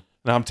 Mm-hmm.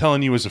 Now, I'm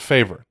telling you as a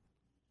favor.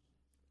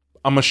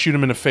 I'm going to shoot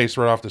him in the face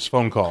right off this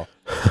phone call.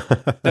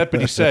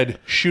 Deputy said,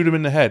 shoot him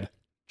in the head.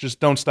 Just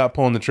don't stop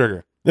pulling the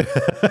trigger.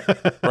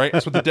 Right?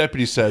 That's what the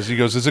deputy says. He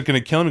goes, is it going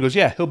to kill him? He goes,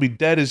 yeah, he'll be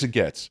dead as it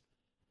gets.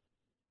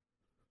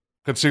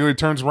 Consigliere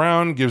turns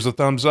around, gives a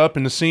thumbs up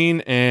in the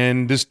scene,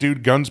 and this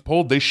dude, guns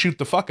pulled, they shoot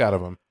the fuck out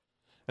of him.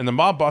 And the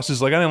mob boss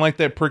is like, I didn't like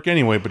that prick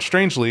anyway, but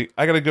strangely,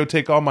 I got to go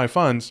take all my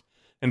funds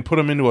and put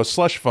them into a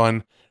slush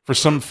fund for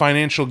some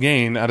financial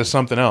gain out of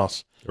something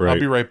else. Right. I'll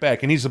be right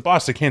back. And he's the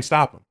boss. They can't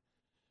stop him.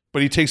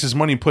 But he takes his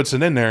money and puts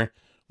it in there.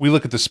 We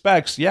look at the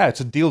specs. Yeah,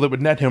 it's a deal that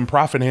would net him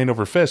profit hand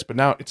over fist, but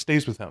now it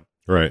stays with him.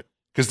 Right.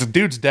 Because the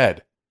dude's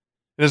dead.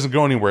 It doesn't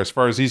go anywhere as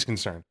far as he's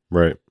concerned.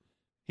 Right.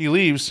 He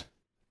leaves.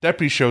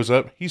 Deputy shows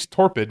up. He's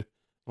torpid,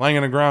 lying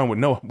on the ground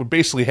with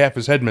basically half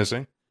his head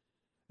missing.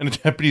 And the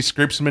deputy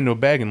scrapes him into a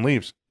bag and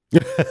leaves.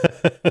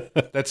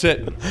 That's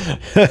it.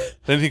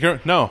 Then he goes,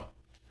 no.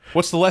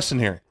 What's the lesson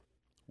here?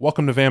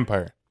 Welcome to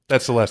Vampire.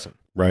 That's the lesson.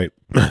 Right.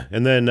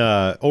 And then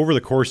over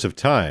the course of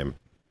time,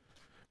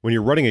 when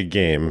you're running a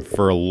game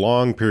for a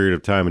long period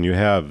of time and you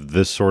have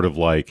this sort of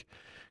like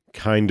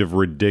kind of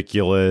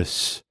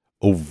ridiculous,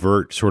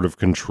 overt sort of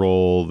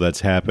control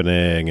that's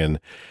happening, and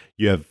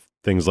you have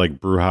things like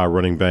Brujah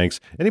running banks,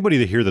 anybody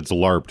that here that's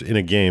LARPed in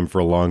a game for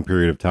a long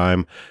period of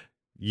time,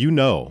 you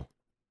know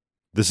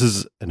this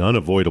is an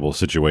unavoidable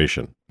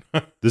situation.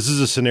 This is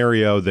a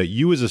scenario that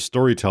you as a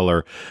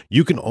storyteller,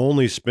 you can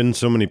only spin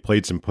so many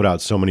plates and put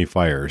out so many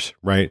fires,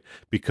 right?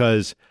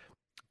 Because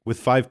with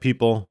 5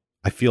 people,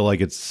 I feel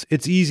like it's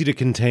easy to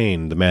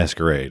contain the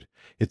masquerade.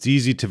 It's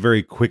easy to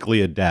very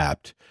quickly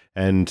adapt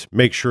and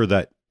make sure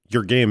that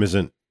your game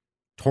isn't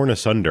torn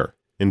asunder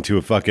into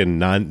a fucking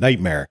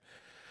nightmare.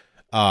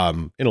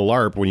 In a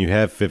LARP, when you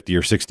have 50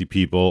 or 60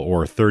 people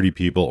or 30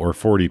 people or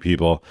 40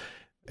 people,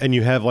 and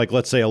you have, like,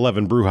 let's say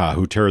 11 Brujah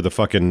who tear the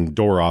fucking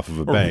door off of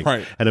a bank,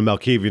 right, and a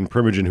Malkavian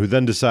Primogen who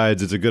then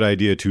decides it's a good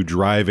idea to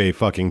drive a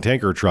fucking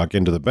tanker truck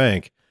into the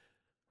bank,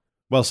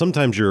 well,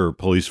 sometimes your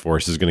police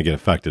force is going to get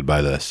affected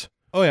by this.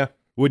 Oh, yeah.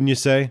 Wouldn't you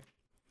say?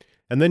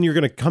 And then you're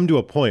going to come to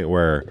a point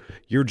where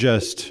you're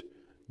just,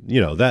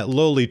 that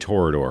lowly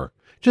Toreador,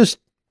 just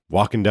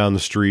walking down the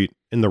street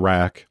in the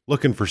rack,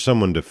 looking for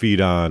someone to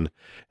feed on,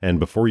 and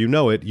before you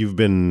know it, you've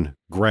been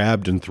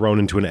grabbed and thrown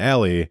into an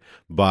alley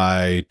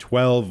by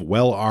 12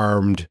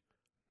 well-armed,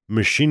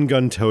 machine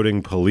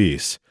gun-toting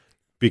police,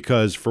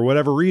 because for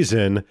whatever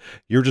reason,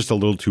 you're just a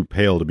little too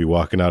pale to be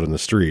walking out in the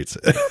streets.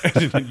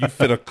 You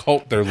fit a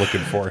cult they're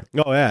looking for.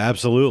 Oh, yeah,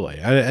 absolutely.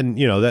 And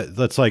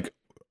that's like,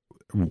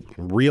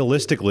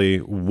 realistically,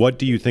 what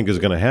do you think is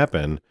going to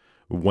happen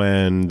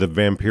when the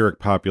vampiric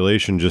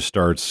population just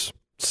starts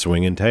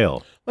swinging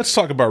tail? Let's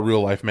talk about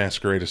real life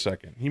masquerade a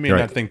second. You may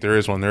not think there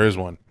is one. There is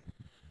one.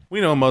 We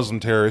know Muslim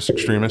terrorist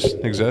extremists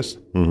exist.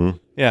 Mm-hmm.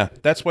 Yeah,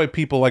 that's why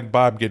people like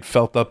Bob get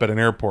felt up at an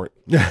airport.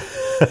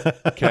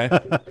 Okay?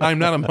 I'm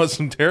not a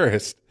Muslim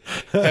terrorist.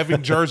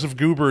 Having jars of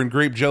goober and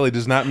grape jelly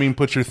does not mean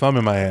put your thumb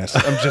in my ass.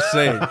 I'm just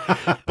saying.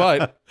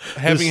 But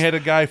having had a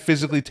guy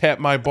physically tap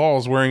my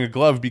balls wearing a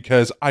glove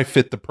because I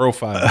fit the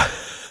profile.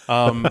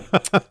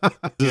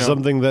 This is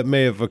something that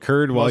may have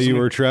occurred while you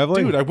were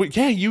traveling?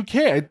 Dude, you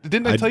can.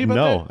 Didn't I tell you about that?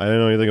 No, I didn't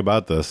know anything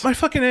about this. My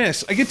fucking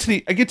ass. I get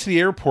to the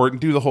airport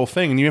and do the whole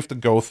thing, and you have to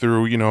go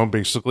through,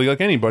 basically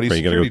like anybody. Right,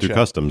 you got to go through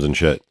customs and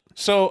shit.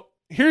 So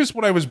here's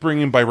what I was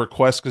bringing by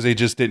request because they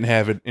just didn't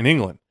have it in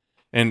England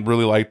and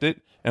really liked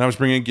it. And I was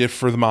bringing a gift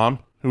for the mom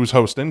who was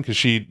hosting because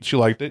she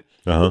liked it.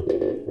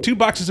 2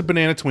 boxes of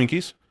banana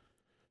Twinkies.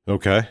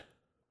 Okay.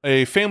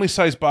 A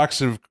family-sized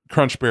box of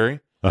Crunch Berry.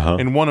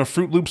 And 1 of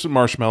Fruit Loops and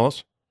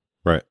marshmallows.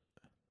 Right.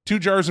 2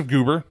 jars of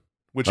Goober,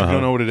 which if you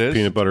don't know what it is.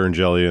 Peanut butter and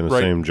jelly in the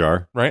same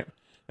jar. Right.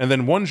 And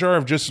then 1 jar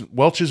of just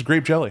Welch's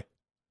grape jelly.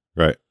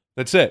 Right.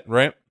 That's it,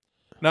 right?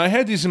 Now, I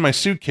had these in my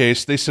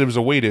suitcase. They said it was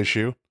a weight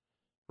issue,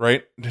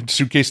 right?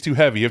 Suitcase too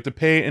heavy. You have to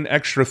pay an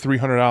extra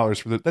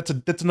 $300 for that.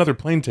 That's another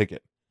plane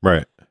ticket.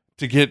 Right.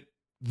 To get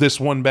this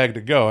 1 bag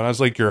to go. And I was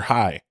like, you're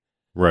high.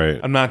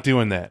 Right. I'm not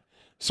doing that.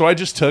 So I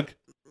just took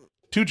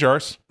 2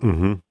 jars,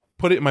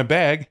 put it in my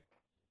bag,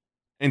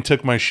 and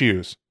took my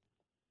shoes.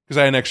 Because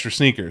I had extra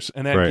sneakers.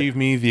 And that gave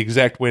me the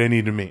exact weight I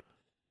needed to meet.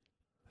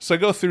 So I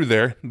go through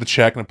there, the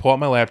check, and I pull out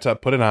my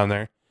laptop, put it on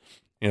there.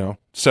 You know,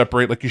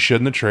 separate like you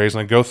should in the trays,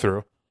 and I go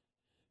through.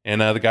 And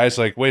the guy's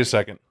like, wait a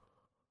second.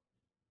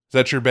 Is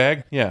that your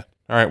bag? Yeah.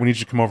 All right, we need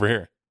you to come over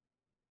here.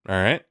 All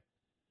right. And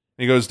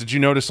he goes, did you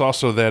notice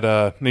also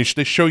that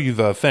they show you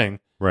the thing?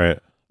 Right.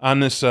 On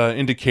this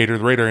indicator,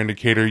 the radar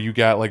indicator, you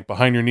got like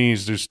behind your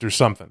knees, there's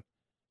something.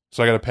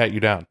 So I got to pat you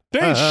down.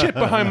 There ain't shit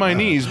behind my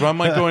knees, but I'm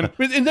like going,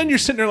 and then you're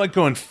sitting there like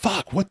going,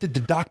 fuck, what did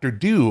the doctor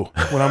do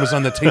when I was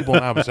on the table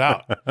and I was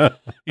out?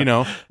 You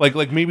know,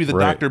 like maybe the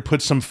doctor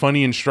put some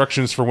funny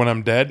instructions for when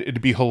I'm dead.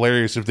 It'd be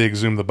hilarious if they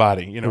exhumed the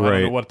body. You know, I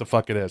don't know what the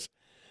fuck it is.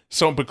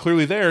 So, but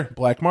clearly there,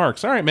 black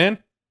marks. All right, man,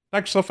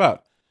 knock yourself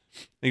out.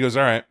 He goes,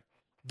 all right.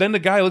 Then the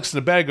guy looks at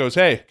the bag, goes,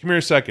 hey, come here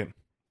a second.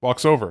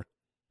 Walks over.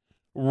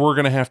 We're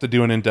going to have to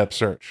do an in-depth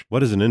search.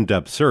 What is an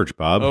in-depth search,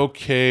 Bob?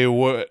 Okay,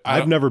 what?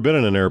 I've never been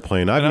in an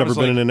airplane. I've never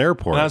been in an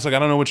airport. And I was like, I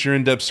don't know what your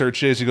in-depth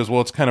search is. He goes,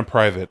 well, it's kind of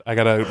private. I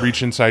got to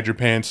reach inside your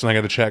pants, and I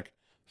got to check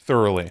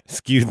thoroughly.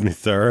 Excuse me,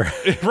 sir.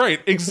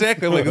 Right,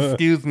 exactly. I'm like,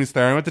 excuse me,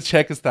 sir. I went to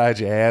check inside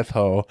your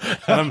asshole.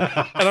 And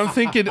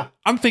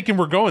I'm thinking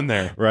we're going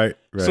there. Right.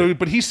 So,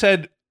 but he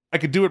said, I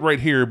could do it right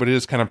here, but it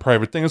is kind of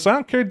private thing. So I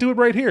don't care, do it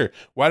right here.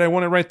 Why do I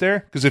want it right there?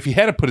 Because if he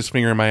had to put his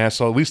finger in my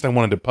asshole, at least I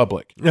wanted it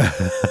public. You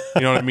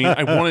know what I mean?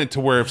 I wanted it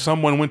to where if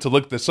someone went to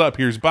look this up,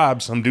 here's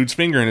Bob, some dude's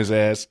finger in his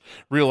ass,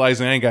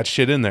 realizing I ain't got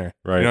shit in there.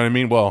 Right. You know what I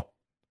mean? Well,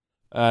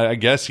 I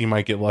guess he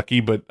might get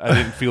lucky, but I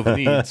didn't feel the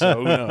need, so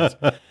who knows?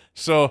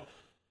 So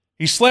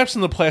he slaps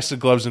in the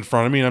plastic gloves in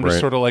front of me, and I'm just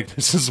sort of like,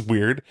 this is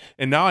weird.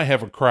 And now I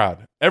have a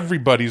crowd.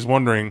 Everybody's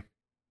wondering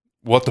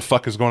what the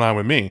fuck is going on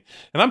with me?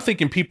 And I'm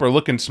thinking people are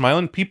looking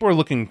smiling. People are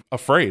looking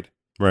afraid.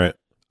 Right.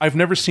 I've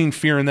never seen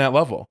fear in that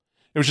level.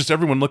 It was just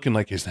everyone looking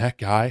like, is that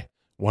guy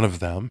one of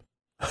them?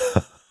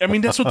 I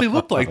mean, that's what they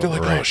looked like. They're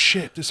like, oh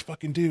shit, this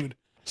fucking dude.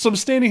 So I'm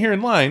standing here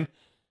in line,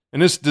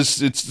 and it's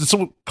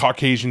a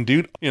Caucasian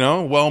dude, you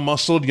know,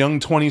 well-muscled, young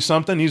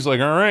 20-something. He's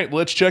like, all right,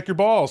 let's check your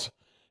balls.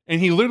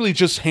 And he literally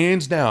just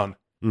hands down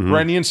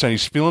right on the inside.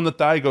 He's feeling the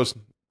thigh. He goes,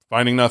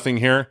 finding nothing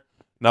here,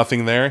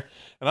 nothing there.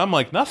 And I'm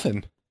like,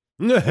 nothing.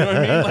 You know what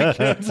I mean?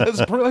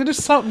 Like,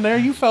 there's something there.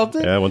 You felt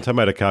it. Yeah, one time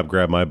I had a cop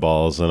grab my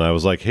balls, and I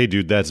was like, hey,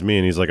 dude, that's me.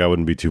 And he's like, I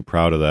wouldn't be too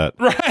proud of that.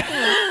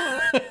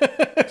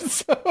 Right.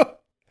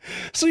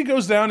 So he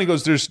goes down. He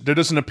goes, there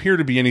doesn't appear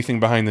to be anything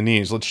behind the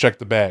knees. Let's check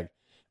the bag.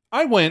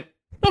 I went,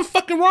 I'm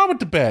fucking wrong with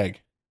the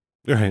bag.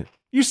 Right.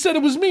 You said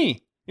it was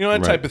me. You know,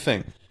 that type of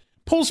thing.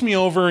 Pulls me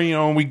over, you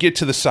know, and we get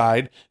to the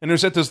side, and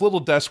there's at this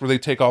little desk where they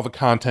take all the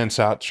contents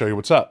out to show you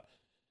what's up.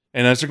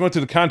 And as they're going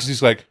through the contents,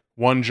 he's like,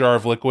 1 jar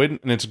of liquid,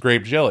 and it's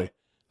grape jelly.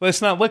 But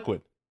it's not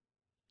liquid.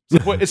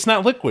 It's, like, it's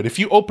not liquid. If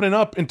you open it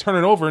up and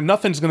turn it over,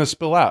 nothing's going to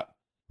spill out.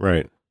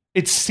 Right.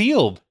 It's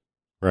sealed.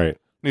 Right. And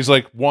he's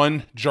like,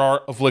 1 jar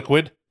of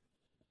liquid.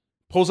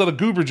 Pulls out a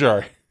goober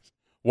jar.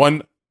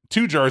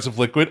 2 jars of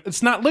liquid.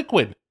 It's not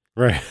liquid.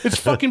 Right. It's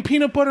fucking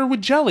peanut butter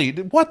with jelly.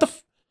 What the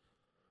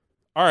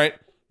All right.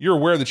 You're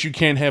aware that you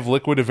can't have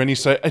liquid of any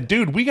size.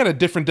 Dude, we got a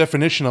different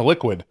definition of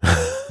liquid.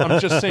 I'm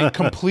just saying,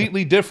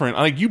 completely different.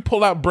 Like, you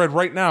pull out bread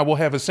right now, we'll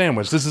have a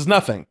sandwich. This is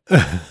nothing.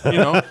 You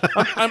know,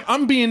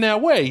 I'm being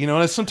that way, you know,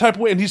 and it's some type of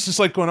way. And he's just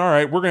like going, all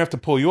right, we're going to have to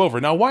pull you over.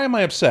 Now, why am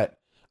I upset?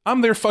 I'm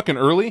there fucking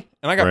early,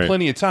 and I got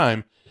plenty of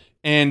time.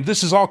 And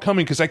this is all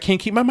coming because I can't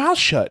keep my mouth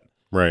shut.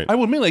 Right. I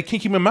will admit, I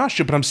can't keep my mouth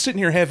shut, but I'm sitting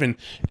here having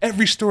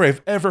every story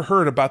I've ever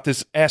heard about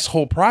this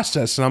asshole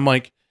process. And I'm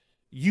like,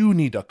 you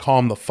need to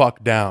calm the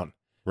fuck down.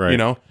 Right. You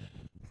know,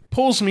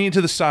 pulls me to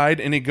the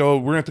side, and we're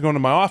going to have to go into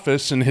my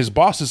office, and his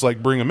boss is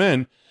like, bring him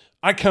in.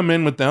 I come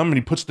in with them, and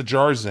he puts the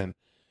jars in.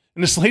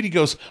 And this lady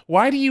goes,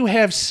 why do you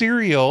have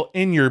cereal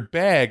in your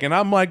bag? And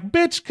I'm like,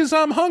 bitch, because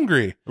I'm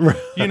hungry.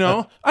 You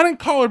know, I didn't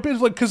call her bitch,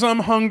 like, because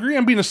I'm hungry.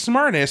 I'm being a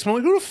smart ass. I'm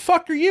like, who the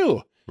fuck are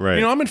you? Right.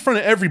 You know, I'm in front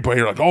of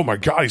everybody. You're like, oh my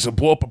God, he's going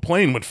to blow up a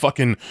plane with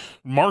fucking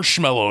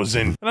marshmallows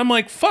in. And I'm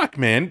like, fuck,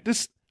 man.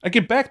 I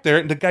get back there,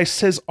 and the guy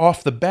says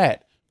off the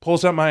bat,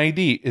 pulls out my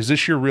ID. Is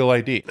this your real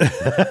ID?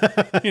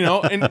 You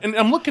know, and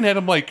I'm looking at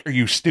him like, are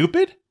you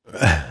stupid?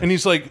 And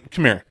he's like,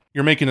 come here.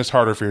 You're making this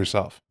harder for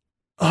yourself.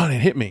 Oh, and it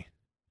hit me.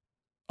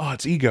 Oh,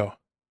 it's ego.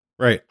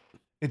 Right.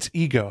 It's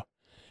ego.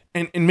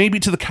 And maybe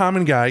to the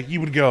common guy, you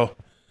would go,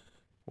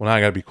 well, now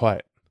I got to be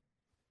quiet.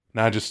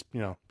 Now just,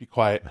 be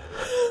quiet.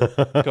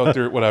 Go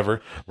through it,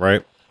 whatever.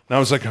 Right. And I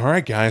was like, all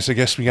right, guys, I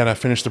guess we got to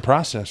finish the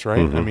process, right?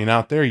 Mm-hmm. I mean,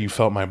 out there, you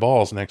felt my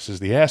balls. Next is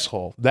the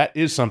asshole. That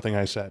is something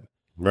I said.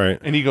 Right.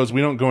 And he goes,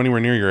 we don't go anywhere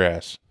near your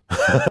ass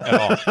at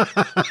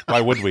all.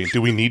 Why would we?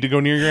 Do we need to go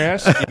near your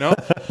ass?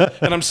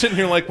 And I'm sitting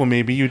here like, well,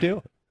 maybe you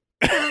do.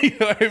 You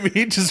know what I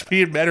mean? Just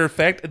being matter of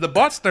fact. And the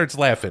boss starts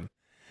laughing.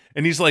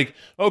 And he's like,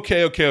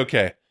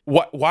 okay.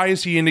 Why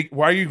is he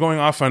why are you going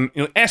off on,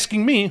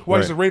 asking me, why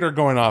is the radar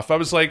going off? I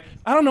was like,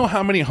 I don't know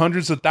how many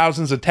hundreds of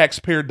thousands of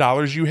taxpayer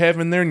dollars you have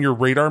in there in your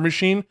radar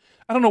machine.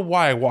 I don't know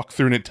why I walk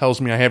through and it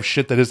tells me I have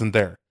shit that isn't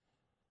there.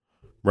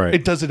 Right.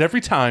 It does it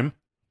every time.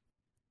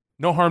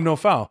 No harm, no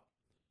foul.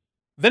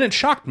 Then it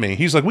shocked me.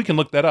 He's like, we can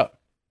look that up.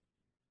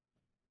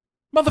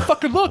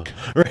 Motherfucker, look.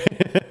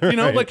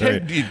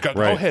 Hey,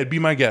 go ahead, be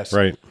my guest.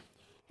 Right.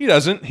 He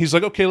doesn't. He's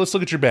like, okay, let's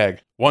look at your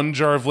bag. 1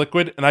 jar of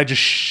liquid, and I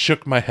just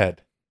shook my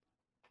head.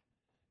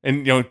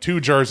 And,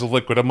 2 jars of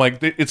liquid. I'm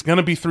like, it's going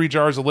to be 3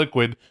 jars of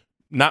liquid.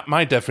 Not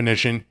my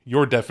definition,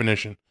 your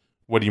definition.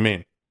 What do you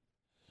mean?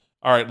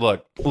 All right,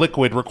 look,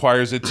 liquid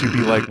requires it to be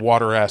like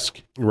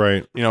water-esque.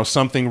 Right.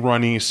 Something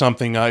runny,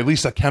 something, at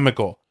least a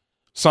chemical.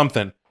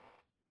 Something.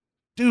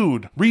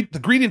 Dude, the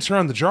ingredients are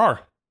on the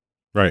jar.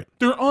 Right.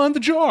 They're on the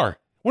jar.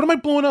 What am I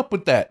blowing up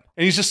with that?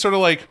 And he's just sort of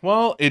like,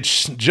 well,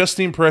 it's just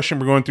the impression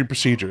we're going through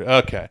procedure.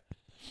 Okay.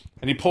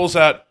 And he pulls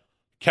out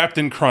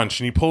Captain Crunch,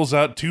 and he pulls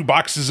out 2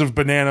 boxes of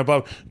banana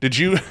bub. Did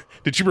you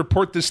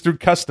report this through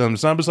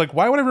customs? And I was like,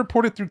 why would I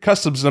report it through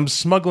customs? I'm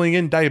smuggling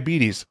in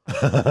diabetes.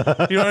 You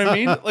know what I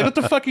mean? Like, what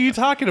the fuck are you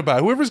talking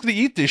about? Whoever's going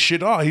to eat this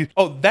shit,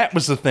 that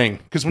was the thing.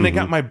 Because when they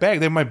got my bag,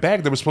 they had my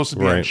bag that was supposed to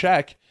be on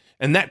check,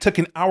 and that took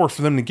an hour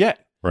for them to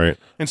get. Right.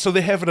 And so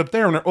they have it up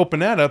there, and they're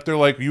open that up. They're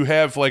like, you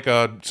have like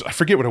I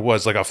forget what it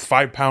was, like a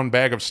 5-pound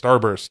bag of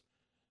Starburst.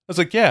 I was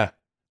like, yeah.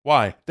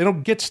 Why? They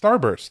don't get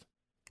Starburst.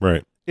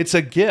 Right. It's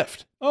a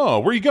gift. Oh,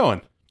 where are you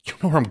going? You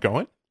know where I'm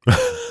going?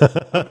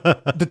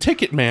 The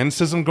ticket man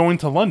says I'm going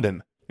to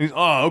London. He's,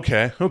 oh,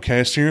 okay.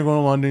 So you're going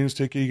to London, this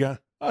ticket you got.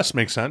 Oh, this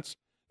makes sense.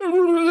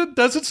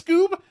 Does it,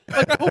 Scoob?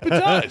 Like, I hope it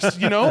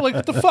does. Like,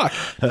 what the fuck?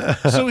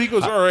 So he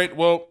goes, all right,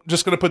 well,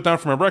 just going to put down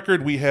for my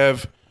record, we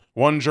have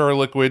 1 jar of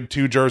liquid,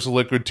 2 jars of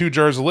liquid, 2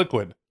 jars of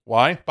liquid.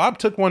 Why? Bob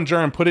took 1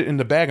 jar and put it in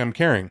the bag I'm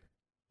carrying.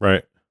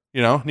 Right.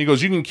 And he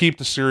goes, you can keep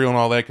the cereal and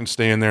all that can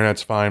stay in there,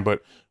 that's fine,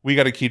 but we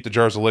got to keep the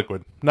jars of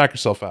liquid. Knock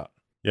yourself out.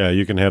 Yeah,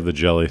 you can have the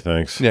jelly,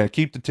 thanks. Yeah,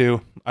 keep the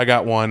 2. I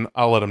got 1.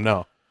 I'll let him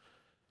know.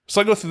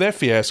 So I go through that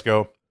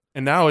fiasco,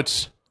 and now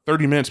it's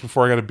 30 minutes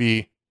before I got to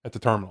be at the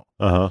terminal.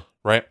 Uh-huh.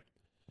 Right?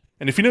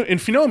 And if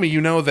you know me,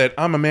 you know that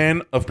I'm a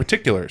man of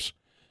particulars.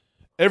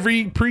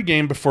 Every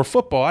pregame before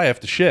football, I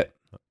have to shit.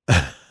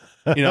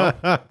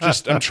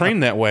 I'm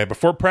trained that way.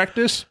 Before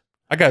practice,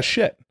 I got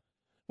shit.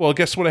 Well,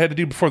 guess what I had to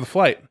do before the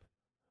flight?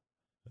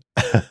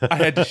 I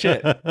had to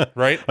shit,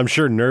 right? I'm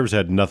sure nerves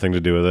had nothing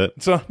to do with it.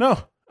 So,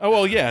 no. Oh,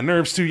 well, yeah,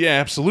 nerves too. Yeah,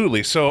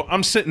 absolutely. So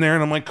I'm sitting there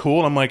and I'm like,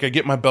 cool. I'm like, I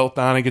get my belt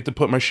on. I get to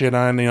put my shit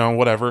on,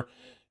 whatever.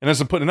 And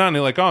as I'm putting it on,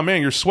 they're like, oh,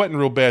 man, you're sweating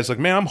real bad. It's like,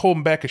 man, I'm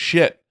holding back a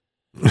shit.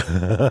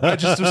 I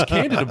just was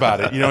candid about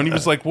it, and he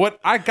was like, what?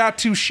 I got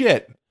to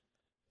shit.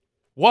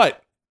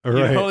 What?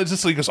 Right. It's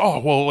just like, he goes, oh,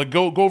 well, like,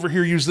 go over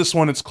here, use this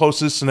one. It's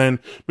closest.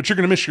 But you're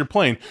going to miss your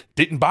plane.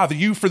 Didn't bother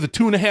you for the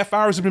 2.5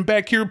 hours I've been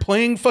back here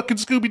playing fucking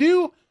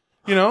Scooby-Doo?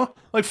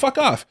 Like, fuck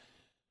off.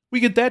 We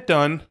get that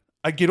done.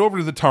 I get over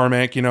to the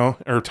tarmac, get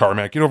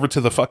over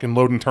to the fucking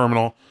loading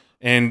terminal,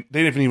 and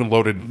they haven't even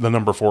loaded the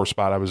number 4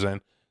 spot I was in.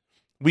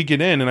 We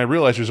get in, and I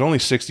realize there's only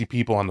 60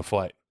 people on the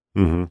flight.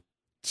 Mm-hmm.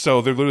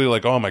 So they're literally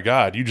like, oh my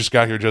God, you just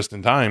got here just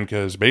in time,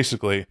 because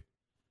basically,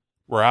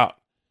 we're out.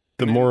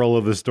 The moral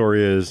of the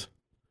story is,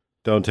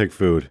 don't take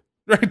food.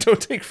 Right,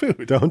 don't take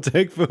food. Don't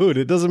take food.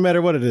 It doesn't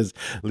matter what it is.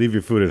 Leave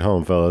your food at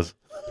home, fellas.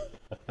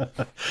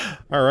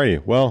 All righty.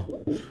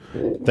 Well,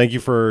 thank you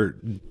for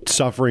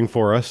suffering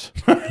for us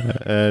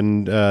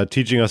and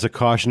teaching us a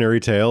cautionary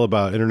tale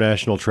about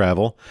international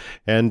travel.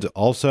 And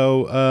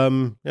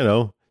also,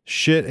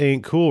 shit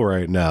ain't cool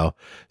right now.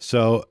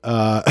 So,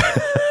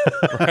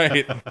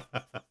 right.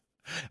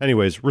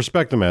 Anyways,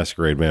 respect the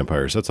masquerade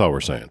vampires. That's all we're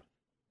saying.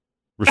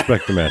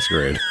 Respect the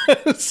masquerade.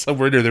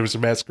 Somewhere there was a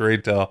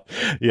masquerade tale.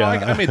 Yeah,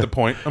 well, I made the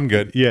point. I'm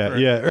good. Yeah, right.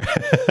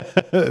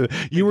 Yeah.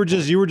 you were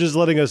just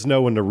letting us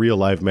know when the real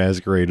life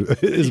masquerade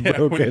is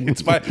broken.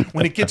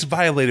 When it gets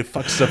violated,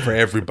 fucks up for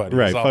everybody.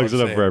 Right, fucks it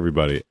up for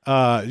everybody.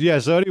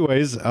 So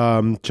anyways,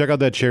 check out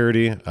that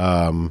charity,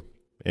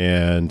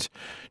 and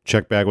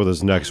check back with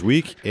us next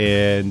week,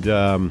 and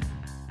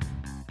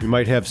we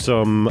might have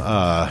some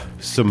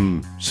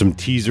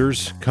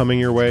teasers coming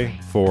your way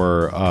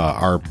for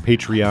our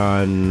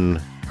Patreon,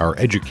 our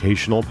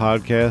educational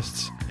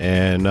podcasts,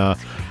 and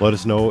let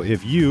us know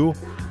if you,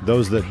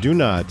 those that do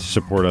not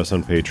support us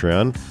on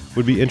Patreon,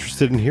 would be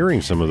interested in hearing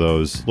some of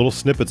those little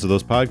snippets of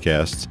those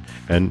podcasts,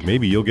 and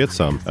maybe you'll get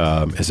some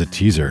as a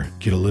teaser.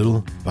 Get a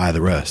little, buy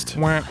the rest.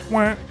 Wah,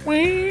 wah, wah.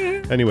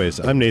 Anyways,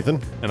 I'm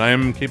Nathan. And I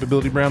am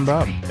Capability Brown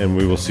Bob. And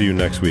we will see you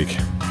next week.